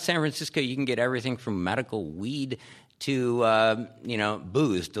 Right now in San Francisco, you can get everything from medical weed to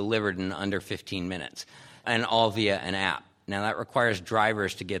booze delivered in under 15 minutes, and all via an app. Now, that requires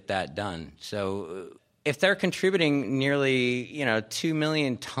drivers to get that done. So if they're contributing nearly 2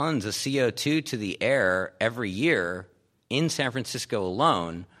 million tons of CO2 to the air every year in San Francisco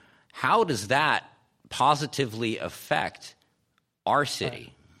alone, how does that positively affect our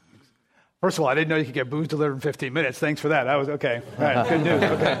city? First of all, I didn't know you could get booze delivered in 15 minutes. Thanks for that. That was okay. All right, good news.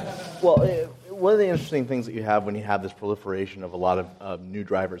 Okay. Well, one of the interesting things that you have when you have this proliferation of a lot of new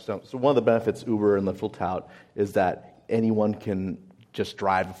drivers, so one of the benefits Uber and Lyft will tout is that anyone can just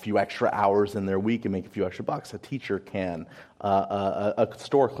drive a few extra hours in their week and make a few extra bucks. A teacher can, a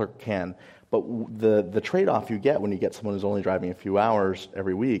store clerk can. But the trade-off you get when you get someone who's only driving a few hours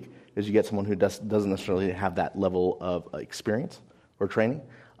every week is you get someone who doesn't necessarily have that level of experience or training.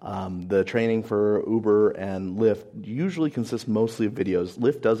 The training for Uber and Lyft usually consists mostly of videos.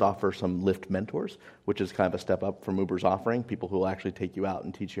 Lyft does offer some Lyft mentors, which is kind of a step up from Uber's offering, people who will actually take you out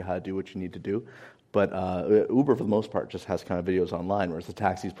and teach you how to do what you need to do. But Uber, for the most part, just has kind of videos online, whereas the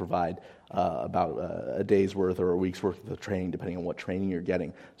taxis provide about a day's worth or a week's worth of the training, depending on what training you're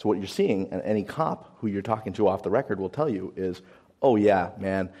getting. So what you're seeing, and any cop who you're talking to off the record will tell you, is, oh, yeah,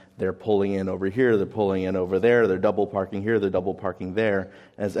 man, they're pulling in over here, they're pulling in over there, they're double parking here, they're double parking there.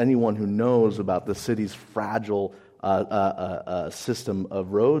 As anyone who knows about the city's fragile system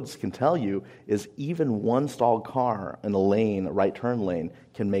of roads can tell you, is even one stalled car in a lane, a right turn lane,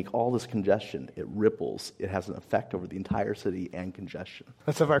 can make all this congestion. It ripples. It has an effect over the entire city and congestion.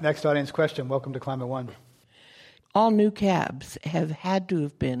 Let's have our next audience question. Welcome to Climate One. All new cabs have had to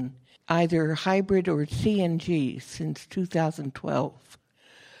have been either hybrid or CNG since 2012.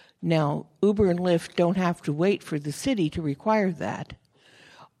 Now, Uber and Lyft don't have to wait for the city to require that.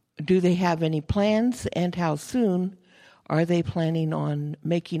 Do they have any plans, and how soon are they planning on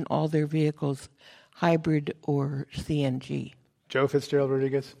making all their vehicles hybrid or CNG? Joe Fitzgerald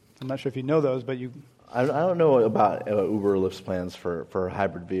Rodriguez. I'm not sure if you know those, but you... I don't know about Uber or Lyft's plans for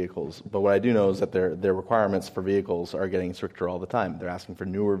hybrid vehicles, but what I do know is that their requirements for vehicles are getting stricter all the time. They're asking for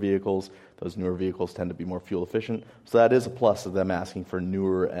newer vehicles. Those newer vehicles tend to be more fuel efficient, so that is a plus of them asking for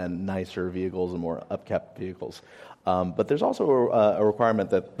newer and nicer vehicles and more upkept vehicles. But there's also a requirement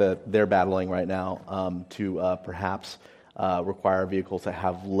that they're battling right now to perhaps require vehicles that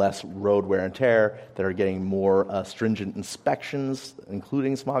have less road wear and tear, that are getting more stringent inspections,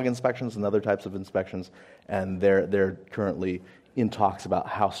 including smog inspections and other types of inspections. And they're currently in talks about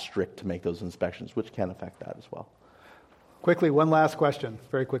how strict to make those inspections, which can affect that as well. Quickly, one last question,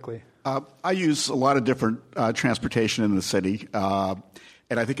 very quickly. I use a lot of different transportation in the city,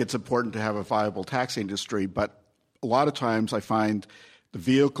 and I think it's important to have a viable taxi industry, but a lot of times I find the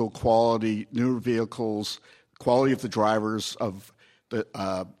vehicle quality, newer vehicles, quality of the drivers of the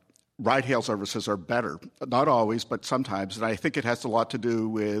ride-hail services are better. Not always, but sometimes. And I think it has a lot to do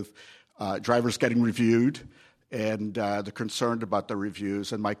with drivers getting reviewed, and they're concerned about the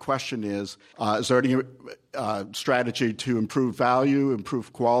reviews. And my question is there any strategy to improve value,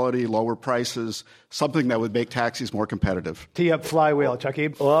 improve quality, lower prices, something that would make taxis more competitive? Tee up Flywheel,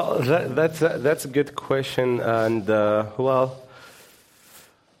 Chakib. Well, that's a good question. And,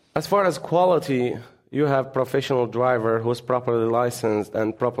 as far as quality, you have professional driver who's properly licensed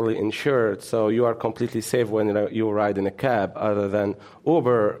and properly insured, so you are completely safe when you ride in a cab. Other than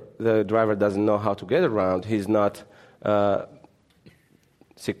Uber, the driver doesn't know how to get around. He's not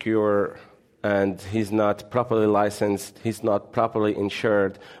secure, and he's not properly licensed. He's not properly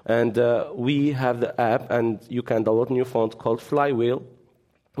insured. And we have the app, and you can download a new phone called Flywheel.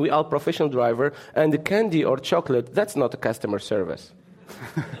 We are professional driver, and the candy or chocolate, that's not a customer service.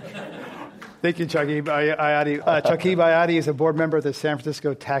 Thank you, Chaqib Ayadi. Chaqib Ayadi is a board member of the San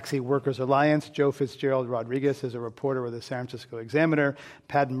Francisco Taxi Workers Alliance. Joe Fitzgerald Rodriguez is a reporter with the San Francisco Examiner.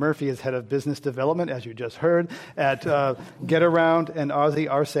 Patton Murphy is head of business development, as you just heard, at Getaround. And Ozzy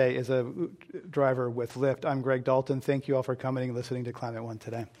Arce is a driver with Lyft. I'm Greg Dalton. Thank you all for coming and listening to Climate One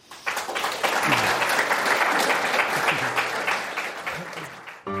today.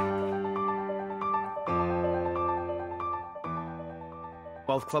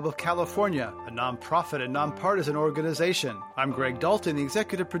 Wealth Club of California, a nonprofit and nonpartisan organization. I'm Greg Dalton, the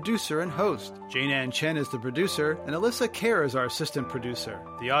executive producer and host. Jane Ann Chen is the producer, and Alyssa Kerr is our assistant producer.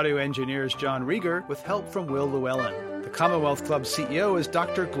 The audio engineer is John Rieger, with help from Will Llewellyn. The Commonwealth Club CEO is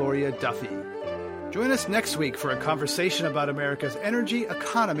Dr. Gloria Duffy. Join us next week for a conversation about America's energy,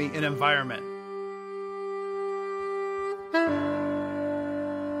 economy, and environment.